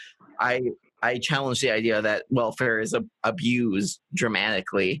 So I challenge the idea that welfare is abused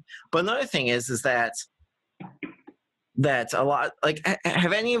dramatically. But another thing is that a lot, like,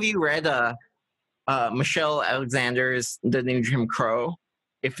 have any of you read Michelle Alexander's The New Jim Crow?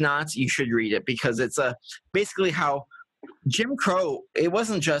 If not, you should read it, because it's basically how Jim Crow, it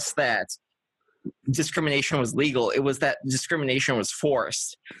wasn't just that discrimination was legal, it was that discrimination was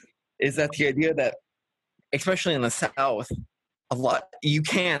forced. Is that the idea that, especially in the South, you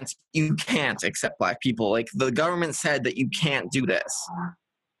can't accept black people. Like, the government said that you can't do this.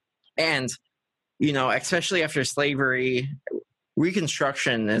 And, especially after slavery,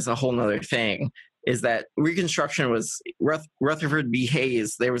 Reconstruction is a whole nother thing. Is that Reconstruction was Rutherford B.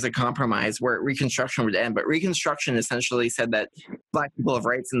 Hayes, there was a compromise where Reconstruction would end, but Reconstruction essentially said that black people have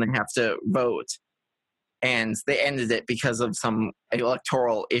rights and they have to vote. And they ended it because of some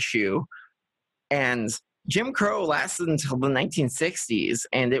electoral issue. And Jim Crow lasted until the 1960s,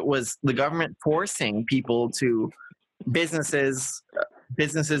 and it was the government forcing people to, businesses,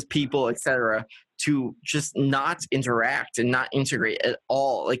 people, etc., to just not interact and not integrate at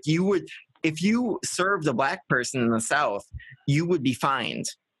all. Like, if you served a black person in the South, you would be fined.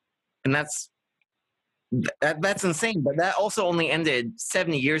 And that's insane. But that also only ended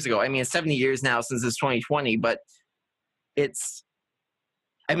 70 years ago. I mean, it's 70 years now since it's 2020, but that's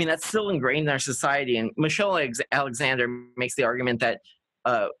still ingrained in our society. And Michelle Alexander makes the argument that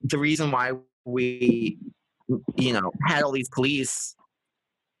the reason why we, had all these police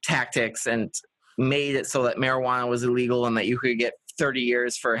tactics and made it so that marijuana was illegal and that you could get 30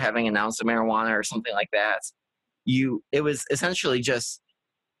 years for having an ounce of marijuana or something like that. It was essentially just,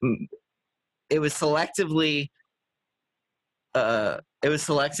 it was selectively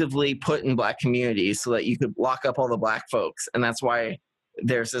put in black communities so that you could lock up all the black folks. And that's why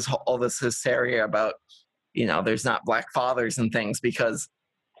there's all this hysteria about, there's not black fathers and things, because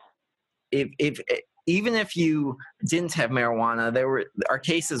even if you didn't have marijuana, there are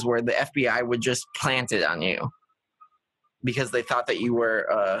cases where the FBI would just plant it on you because they thought that you were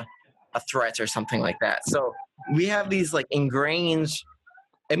a threat or something like that. So we have these like ingrained,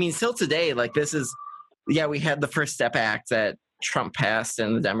 still today, like we had the First Step Act that Trump passed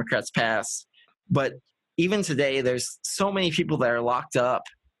and the Democrats passed, but even today there's so many people that are locked up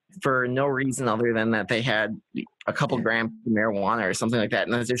for no reason other than that they had a couple grams of marijuana or something like that,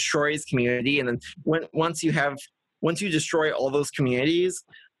 and it destroys community. And then once you destroy all those communities,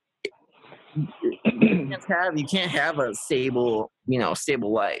 you can't have a stable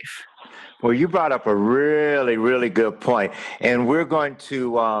life. Well, you brought up a really, really good point, and we're going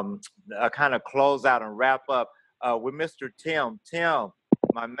to kind of close out and wrap up with Mr. Tim. Tim,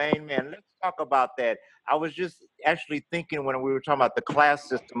 my main man, let's talk about that. I was just actually thinking when we were talking about the class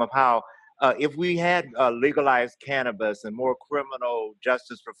system of how if we had legalized cannabis and more criminal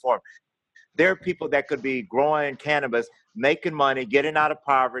justice reform, there are people that could be growing cannabis, making money, getting out of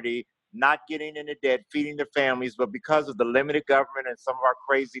poverty, not getting into debt, feeding their families, but because of the limited government and some of our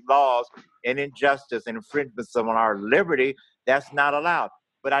crazy laws and injustice and infringements on our liberty, that's not allowed.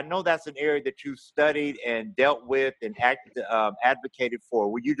 But I know that's an area that you studied and dealt with and advocated for.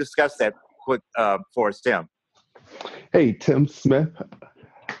 Will you discuss that quick for us, Tim? Hey, Tim Smith.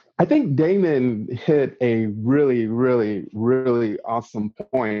 I think Damon hit a really, really, really awesome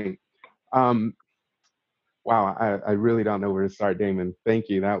point. Wow, I really don't know where to start, Damon. Thank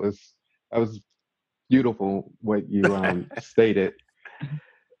you. That was beautiful what you stated.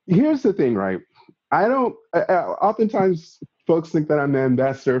 Here's the thing, right? Oftentimes folks think that I'm the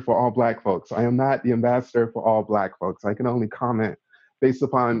ambassador for all Black folks. I am not the ambassador for all Black folks. I can only comment based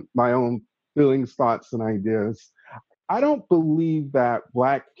upon my own feelings, thoughts, and ideas. I don't believe that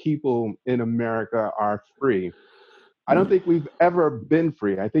Black people in America are free. I don't think we've ever been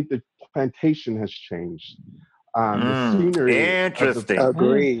free. I think the plantation has changed. The scenery. Interesting.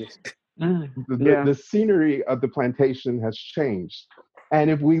 Agreed. The scenery of the plantation has changed. And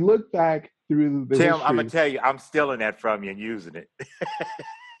if we look back through the Tim, history, I'm going to tell you, I'm stealing that from you and using it.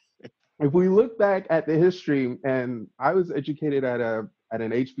 if we look back at the history, and I was educated at an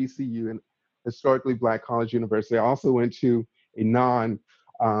HBCU, an historically Black college university. I also went to a non-HBCU.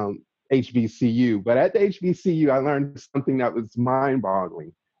 But at the HBCU, I learned something that was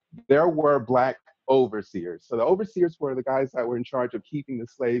mind-boggling. There were Black overseers. So the overseers were the guys that were in charge of keeping the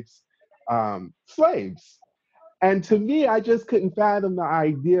slaves slaves. And to me, I just couldn't fathom the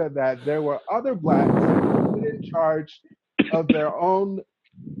idea that there were other Blacks that were put in charge of their own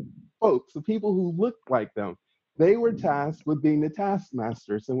folks, the people who looked like them. They were tasked with being the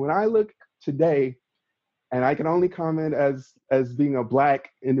taskmasters. And when I look today, and I can only comment as being a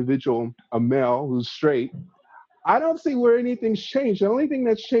Black individual, a male who's straight, I don't see where anything's changed. The only thing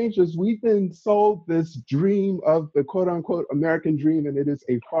that's changed is we've been sold this dream of the quote unquote American dream, and it is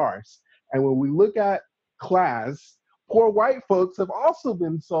a farce. And when we look at class, poor white folks have also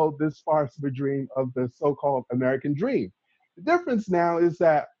been sold this farce of a dream of the so-called American dream. The difference now is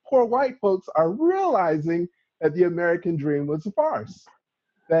that poor white folks are realizing that the American dream was a farce,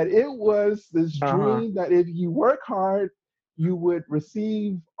 that it was this dream that if you work hard, you would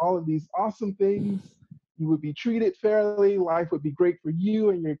receive all of these awesome things, you would be treated fairly, life would be great for you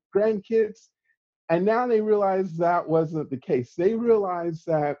and your grandkids. And now they realize that wasn't the case. They realize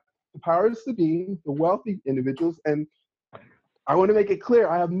that the powers to be, the wealthy individuals, and I want to make it clear,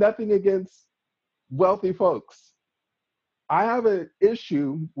 I have nothing against wealthy folks. I have an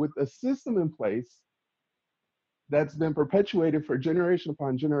issue with a system in place that's been perpetuated for generation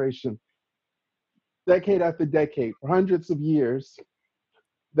upon generation, decade after decade, for hundreds of years,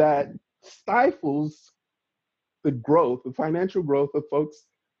 that stifles the growth, the financial growth of folks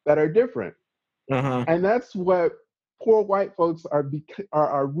that are different. And that's what poor white folks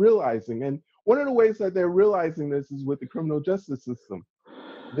are realizing. And one of the ways that they're realizing this is with the criminal justice system.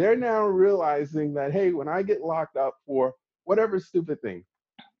 They're now realizing that, hey, when I get locked up for whatever stupid thing,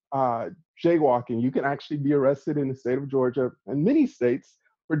 jaywalking, you can actually be arrested in the state of Georgia and many states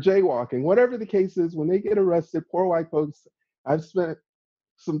for jaywalking. Whatever the case is, when they get arrested, poor white folks, I've spent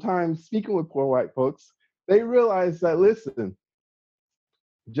some time speaking with poor white folks, they realize that, listen,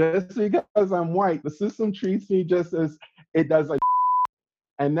 just because I'm white, the system treats me just as it does like,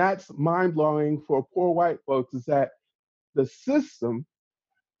 and that's mind-blowing for poor white folks, is that the system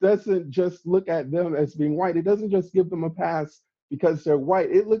doesn't just look at them as being white. It doesn't just give them a pass because they're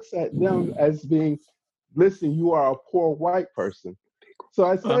white. It looks at them as being, listen, you are a poor white person. So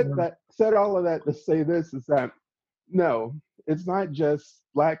I said all of that to say this is that no, it's not just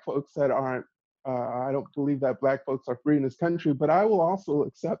Black folks that aren't. I don't believe that Black folks are free in this country, but I will also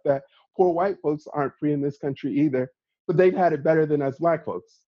accept that poor white folks aren't free in this country either. But they've had it better than us Black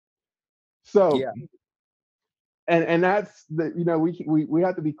folks. So, Yeah. and that's the, you know, we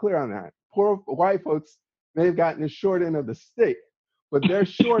have to be clear on that. Poor white folks, they've gotten the short end of the stick, but their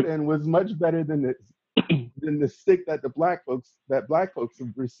short end was much better than the stick that Black folks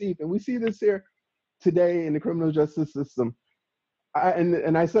have received. And we see this here today in the criminal justice system.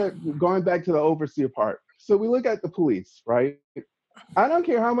 And I said, going back to the overseer part. So we look at the police, right? I don't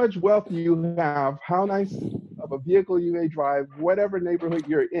care how much wealth you have, how nice of a vehicle you may drive, whatever neighborhood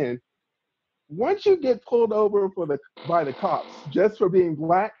you're in. Once you get pulled over by the cops just for being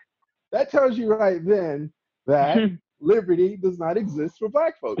Black, that tells you right then that liberty does not exist for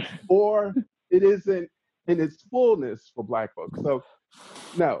Black folks, or it isn't in its fullness for Black folks. So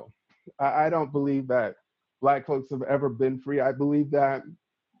no, I don't believe that Black folks have ever been free. I believe that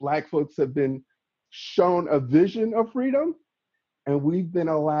Black folks have been shown a vision of freedom, and we've been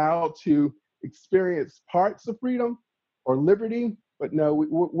allowed to experience parts of freedom or liberty. But no,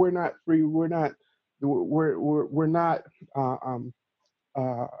 we're not free. We're not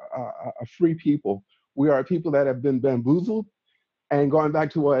a free people. We are a people that have been bamboozled. And going back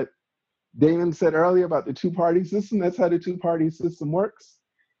to what Damon said earlier about the two-party system, that's how the two-party system works.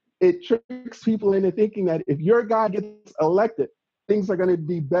 It tricks people into thinking that if your guy gets elected, things are going to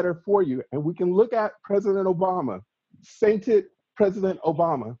be better for you. And we can look at President Obama, sainted President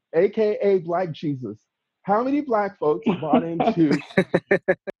Obama, AKA Black Jesus. How many Black folks bought into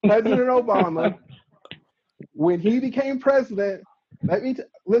President Obama when he became president?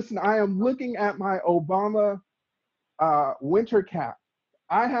 Listen, I am looking at my Obama winter cap.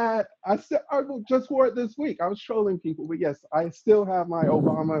 I just wore it this week. I was trolling people, but yes, I still have my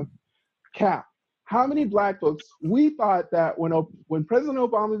Obama cap. How many Black folks, we thought that when President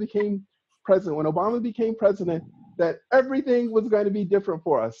Obama became president, that everything was going to be different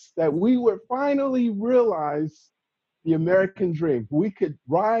for us, that we would finally realize the American dream. We could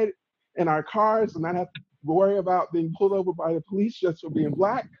ride in our cars and not have to worry about being pulled over by the police just for being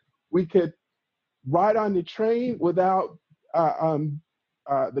Black. We could ride on the train without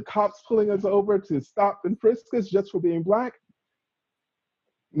the cops pulling us over to stop and frisk us just for being Black.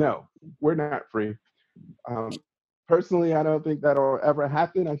 No, we're not free. Personally, I don't think that'll ever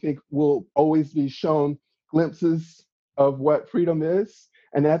happen. I think we'll always be shown glimpses of what freedom is.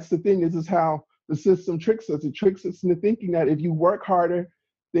 And that's the thing, this is how the system tricks us. It tricks us into thinking that if you work harder,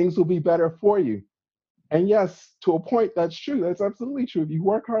 things will be better for you. And yes, to a point, that's true. That's absolutely true. If you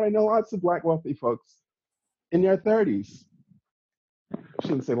work hard, I know lots of Black wealthy folks in their 30s. I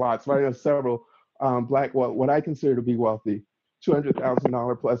shouldn't say lots, but I know several Black, what I consider to be wealthy,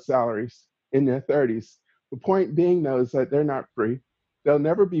 $200,000 plus salaries in their 30s. The point being, though, is that they're not free. They'll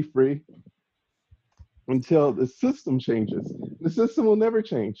never be free until the system changes. The system will never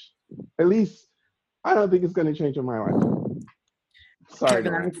change. At least, I don't think it's going to change in my lifetime. Sorry,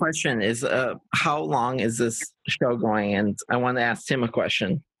 Kevin, I have a question. Is how long is this show going? And I want to ask Tim a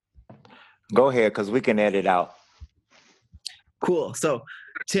question. Go ahead, because we can edit out. Cool. So,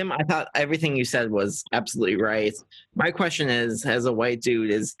 Tim, I thought everything you said was absolutely right. My question is, as a white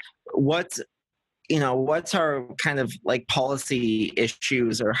dude, is what's our kind of like policy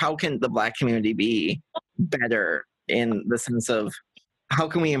issues, or how can the Black community be better in the sense of how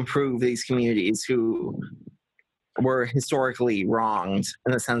can we improve these communities who were historically wronged,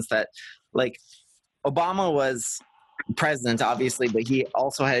 in the sense that, like, Obama was president, obviously, but he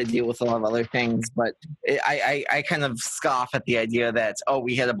also had to deal with a lot of other things. But I kind of scoff at the idea that, oh,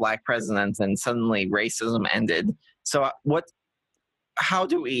 we had a Black president and suddenly racism ended. So how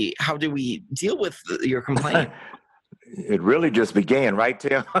do we deal with your complaint? It really just began, right,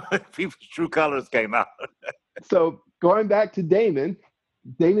 Tim? People's true colors came out. So going back to Damon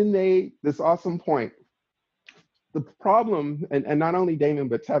made this awesome point. The problem, and not only Damon,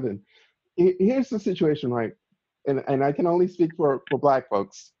 but Tevin, here's the situation, right? And I can only speak for Black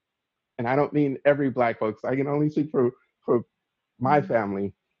folks. And I don't mean every Black folks. I can only speak for my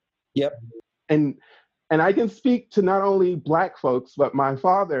family. Yep. And I can speak to not only Black folks, but my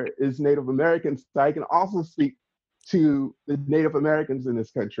father is Native American, so I can also speak to the Native Americans in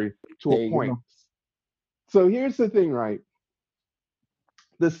this country to a point. So here's the thing, right?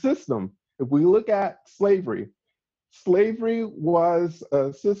 The system, if we look at slavery was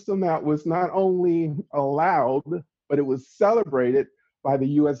a system that was not only allowed, but it was celebrated by the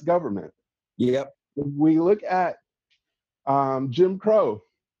US government. Yep. If we look at Jim Crow,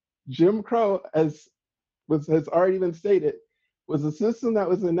 as has already been stated, was a system that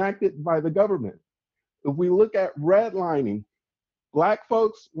was enacted by the government. If we look at redlining, Black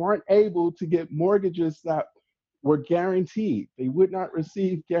folks weren't able to get mortgages that were guaranteed. They would not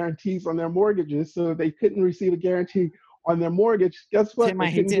receive guarantees on their mortgages, so they couldn't receive a guarantee on their mortgage. Guess what? Tim, I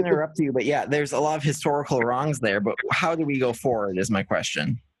hate to interrupt you, but yeah, there's a lot of historical wrongs there. But how do we go forward is my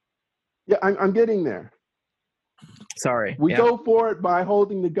question. Yeah, I'm getting there. Sorry. We go forward by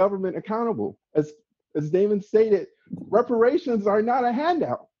holding the government accountable. As Damon stated, reparations are not a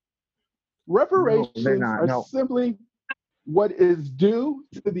handout. Reparations are simply what is due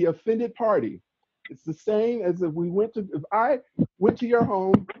to the offended party. It's the same as if I went to your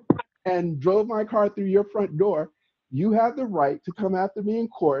home and drove my car through your front door, you have the right to come after me in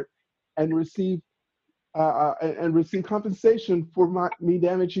court and receive compensation for me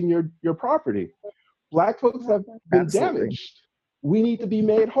damaging your property. Black folks have been damaged. We need to be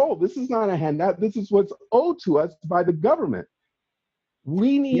made whole. This is not a handout. This is what's owed to us by the government.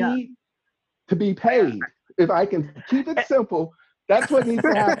 We need to be paid. If I can keep it simple, that's what needs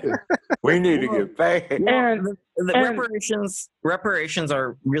to happen. We need to get paid. And reparations are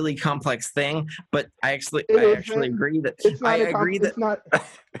a really complex thing, but I actually agree that it's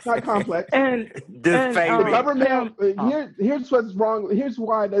not complex. The government. Here's what's wrong. Here's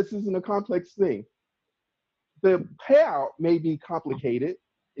why this isn't a complex thing. The payout may be complicated.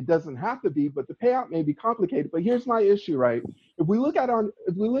 It doesn't have to be, but the payout may be complicated. But here's my issue, right? If we look at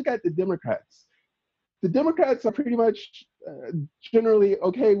the Democrats are pretty much generally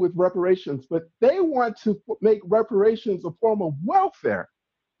okay with reparations, but they want to make reparations a form of welfare.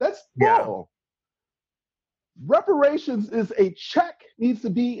 That's bull. Reparations is a check needs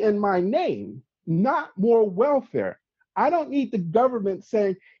to be in my name, not more welfare. I don't need the government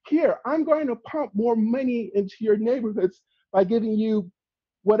saying, here, I'm going to pump more money into your neighborhoods by giving you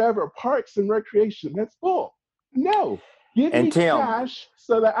whatever, parks and recreation. That's bull. No. Give me cash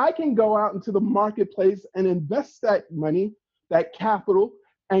so that I can go out into the marketplace and invest that money, that capital,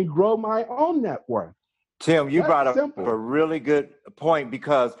 and grow my own net worth. Tim, you brought up a really good point,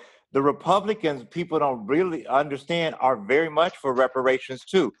 because the Republicans, people don't really understand, are very much for reparations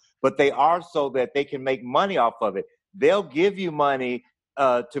too, but they are so that they can make money off of it. They'll give you money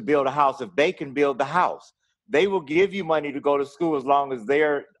to build a house if they can build the house. They will give you money to go to school as long as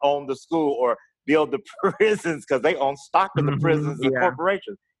they're own the school, or build the prisons because they own stock of the prisons and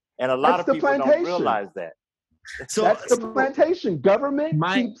corporations. And a lot of people don't realize that. So that's the plantation. Government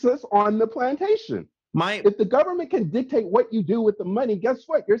keeps us on the plantation. If the government can dictate what you do with the money, guess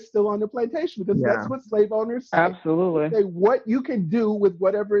what? You're still on the plantation, because that's what slave owners say. Absolutely. They say what you can do with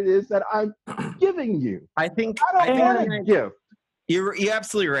whatever it is that I'm giving you. I don't want to give. You're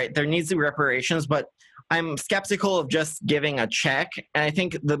absolutely right. There needs to be reparations, but I'm skeptical of just giving a check. And I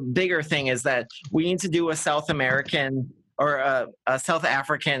think the bigger thing is that we need to do a South American or a South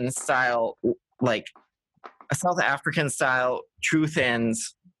African style, like a South African style truth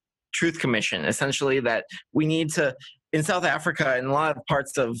commission, essentially, that we need to, in South Africa and a lot of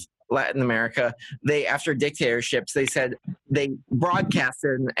parts of Latin America, they, after dictatorships, they said they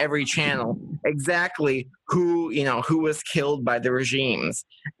broadcasted in every channel exactly who was killed by the regimes.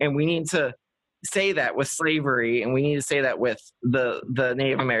 And we need to say that with slavery, and we need to say that with the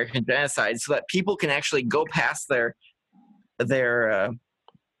Native American genocide, so that people can actually go past their the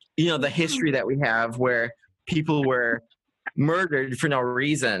history that we have where people were murdered for no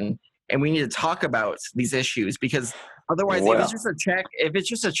reason. And we need to talk about these issues, because otherwise, if it's just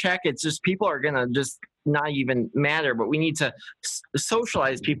a check, it's just people are gonna just not even matter. But we need to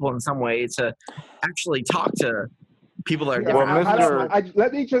socialize people in some way to actually talk to people that are.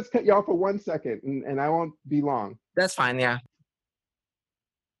 Let me just cut you off for 1 second, and I won't be long. That's fine. Yeah.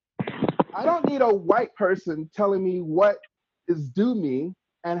 I don't need a white person telling me what is due me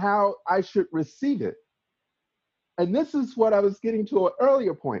and how I should receive it. And this is what I was getting to an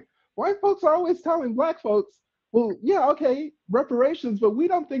earlier point. White folks are always telling black folks, well, yeah, okay, reparations, but we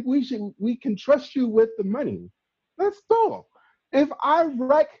don't think we can trust you with the money. That's bull. If I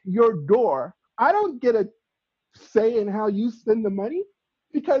wreck your door, I don't get a say in how you spend the money,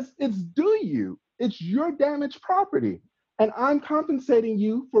 because it's due you. It's your damaged property, and I'm compensating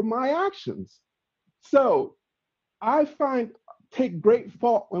you for my actions. So I take great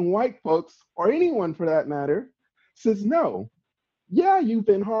fault when white folks, or anyone for that matter, says, no, yeah, you've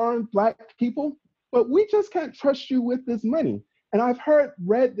been harmed, black people, but we just can't trust you with this money. And I've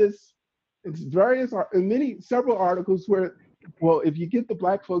read this in several articles where, well, if you give the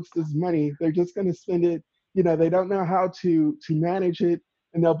black folks this money, they're just going to spend it They don't know how to manage it,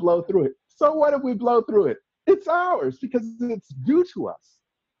 and they'll blow through it. So what if we blow through it? It's ours because it's due to us.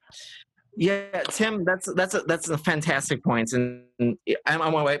 Yeah, Tim, that's a fantastic point, and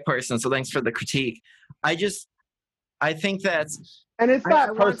I'm a white person, so thanks for the critique. I think that, and it's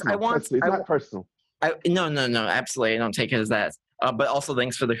not personal. It's not personal. No, absolutely, I don't take it as that. But also,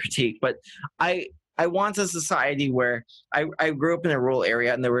 thanks for the critique. But I want a society where I grew up in a rural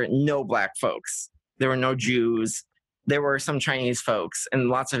area, and there were no black folks, there were no Jews, there were some Chinese folks, and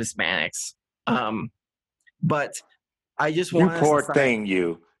lots of Hispanics. But I just want you poor thing,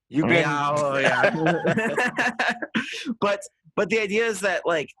 you. You've been but the idea is that,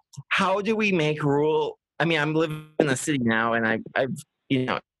 like, how do we make rural? I mean, I'm living in the city now, and I've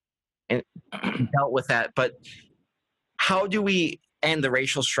dealt with that. But how do we end the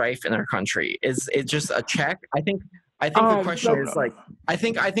racial strife in our country? Is it just a check? I think the question is, like, I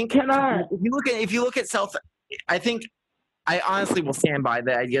think if you look at South, I honestly will stand by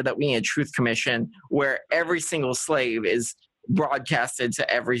the idea that we need a truth commission where every single slave is broadcasted to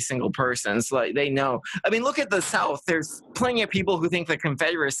every single person, so like they know. I mean, look at the South. There's plenty of people who think the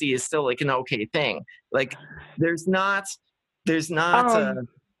Confederacy is still like an okay thing. Like, there's not a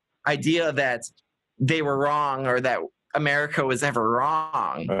idea that they were wrong or that America was ever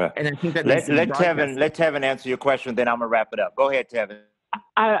wrong. And I think that let Tevin answer your question, then I'm gonna wrap it up. Go ahead, Tevin.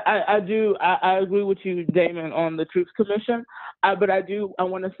 I agree with you, Damon, on the Truth Commission. But I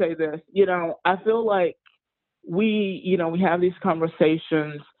want to say this. I feel like we have these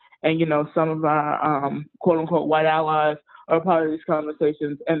conversations, and some of our quote unquote white allies are part of these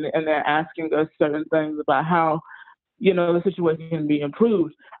conversations, and they're asking us certain things about how the situation can be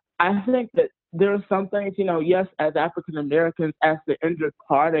improved. I think that there are some things, yes, as African Americans, as the injured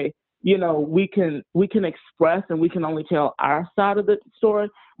party, we can express, and we can only tell our side of the story,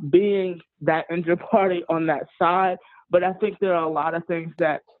 being that injured party on that side. But I think there are a lot of things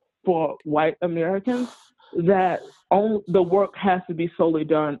that, for white Americans, that the work has to be solely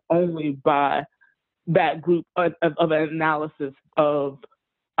done only by that group of analysis of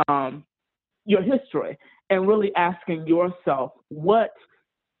your history, and really asking yourself, what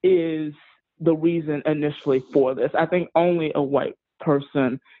is the reason initially for this? I think only a white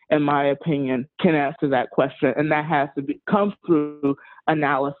person, in my opinion, can answer that question, and that has to come through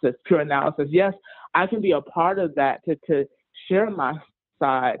analysis, pure analysis. Yes, I can be a part of that to share my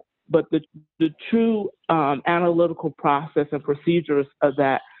side, but the true analytical process and procedures of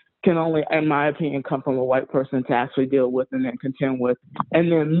that can only, in my opinion, come from a white person to actually deal with and then contend with,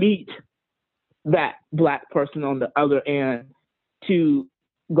 and then meet that black person on the other end to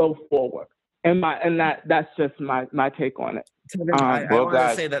go forward. And that's just my take on it. I want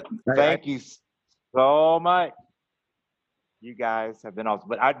to say that. Thank you so much. You guys have been awesome.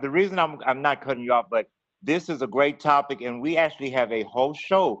 But the reason I'm not cutting you off, but this is a great topic, and we actually have a whole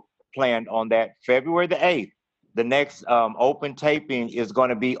show planned on that February the 8th. The next open taping is going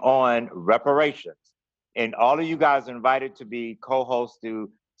to be on reparations, and all of you guys are invited to be co-hosts.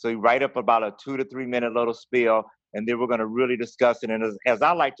 So you write up about a 2 to 3 minute little spiel, and then we're going to really discuss it. And as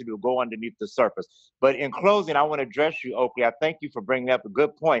I like to do, go underneath the surface. But in closing, I want to address you, Oakley. I thank you for bringing up a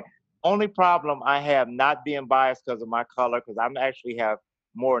good point. Only problem I have, not being biased because of my color, because I actually have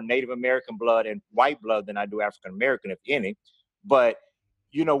more Native American blood and white blood than I do African American, if any. But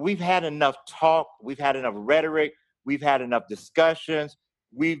we've had enough talk, we've had enough rhetoric, we've had enough discussions.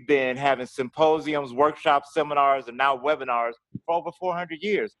 We've been having symposiums, workshops, seminars, and now webinars for over 400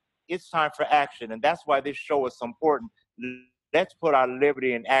 years. It's time for action, and that's why this show is so important. Let's put our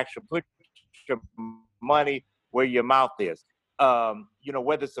liberty in action. Put your money where your mouth is.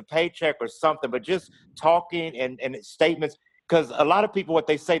 Whether it's a paycheck or something, but just talking and statements, because a lot of people, what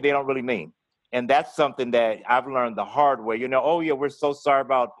they say, they don't really mean. And that's something that I've learned the hard way. Oh yeah, we're so sorry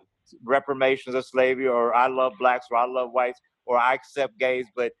about reparations of slavery, or I love blacks, or I love whites, or I accept gays,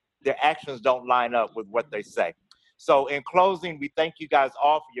 but their actions don't line up with what they say. So in closing, we thank you guys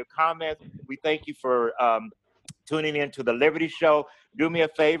all for your comments. We thank you for tuning in to The Liberty Show. Do me a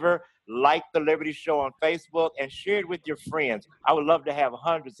favor, like The Liberty Show on Facebook and share it with your friends. I would love to have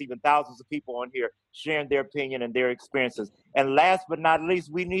hundreds, even thousands of people on here sharing their opinion and their experiences. And last but not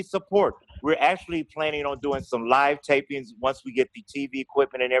least, we need support. We're actually planning on doing some live tapings once we get the TV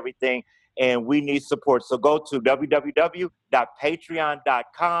equipment and everything, and we need support. So go to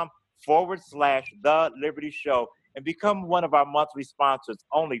www.patreon.com/The Liberty Show and become one of our monthly sponsors,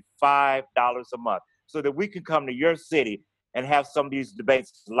 only $5 a month, so that we can come to your city and have some of these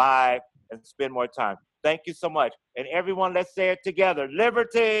debates live and spend more time. Thank you so much. And everyone, let's say it together.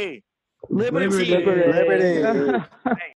 Liberty! Liberty! Liberty!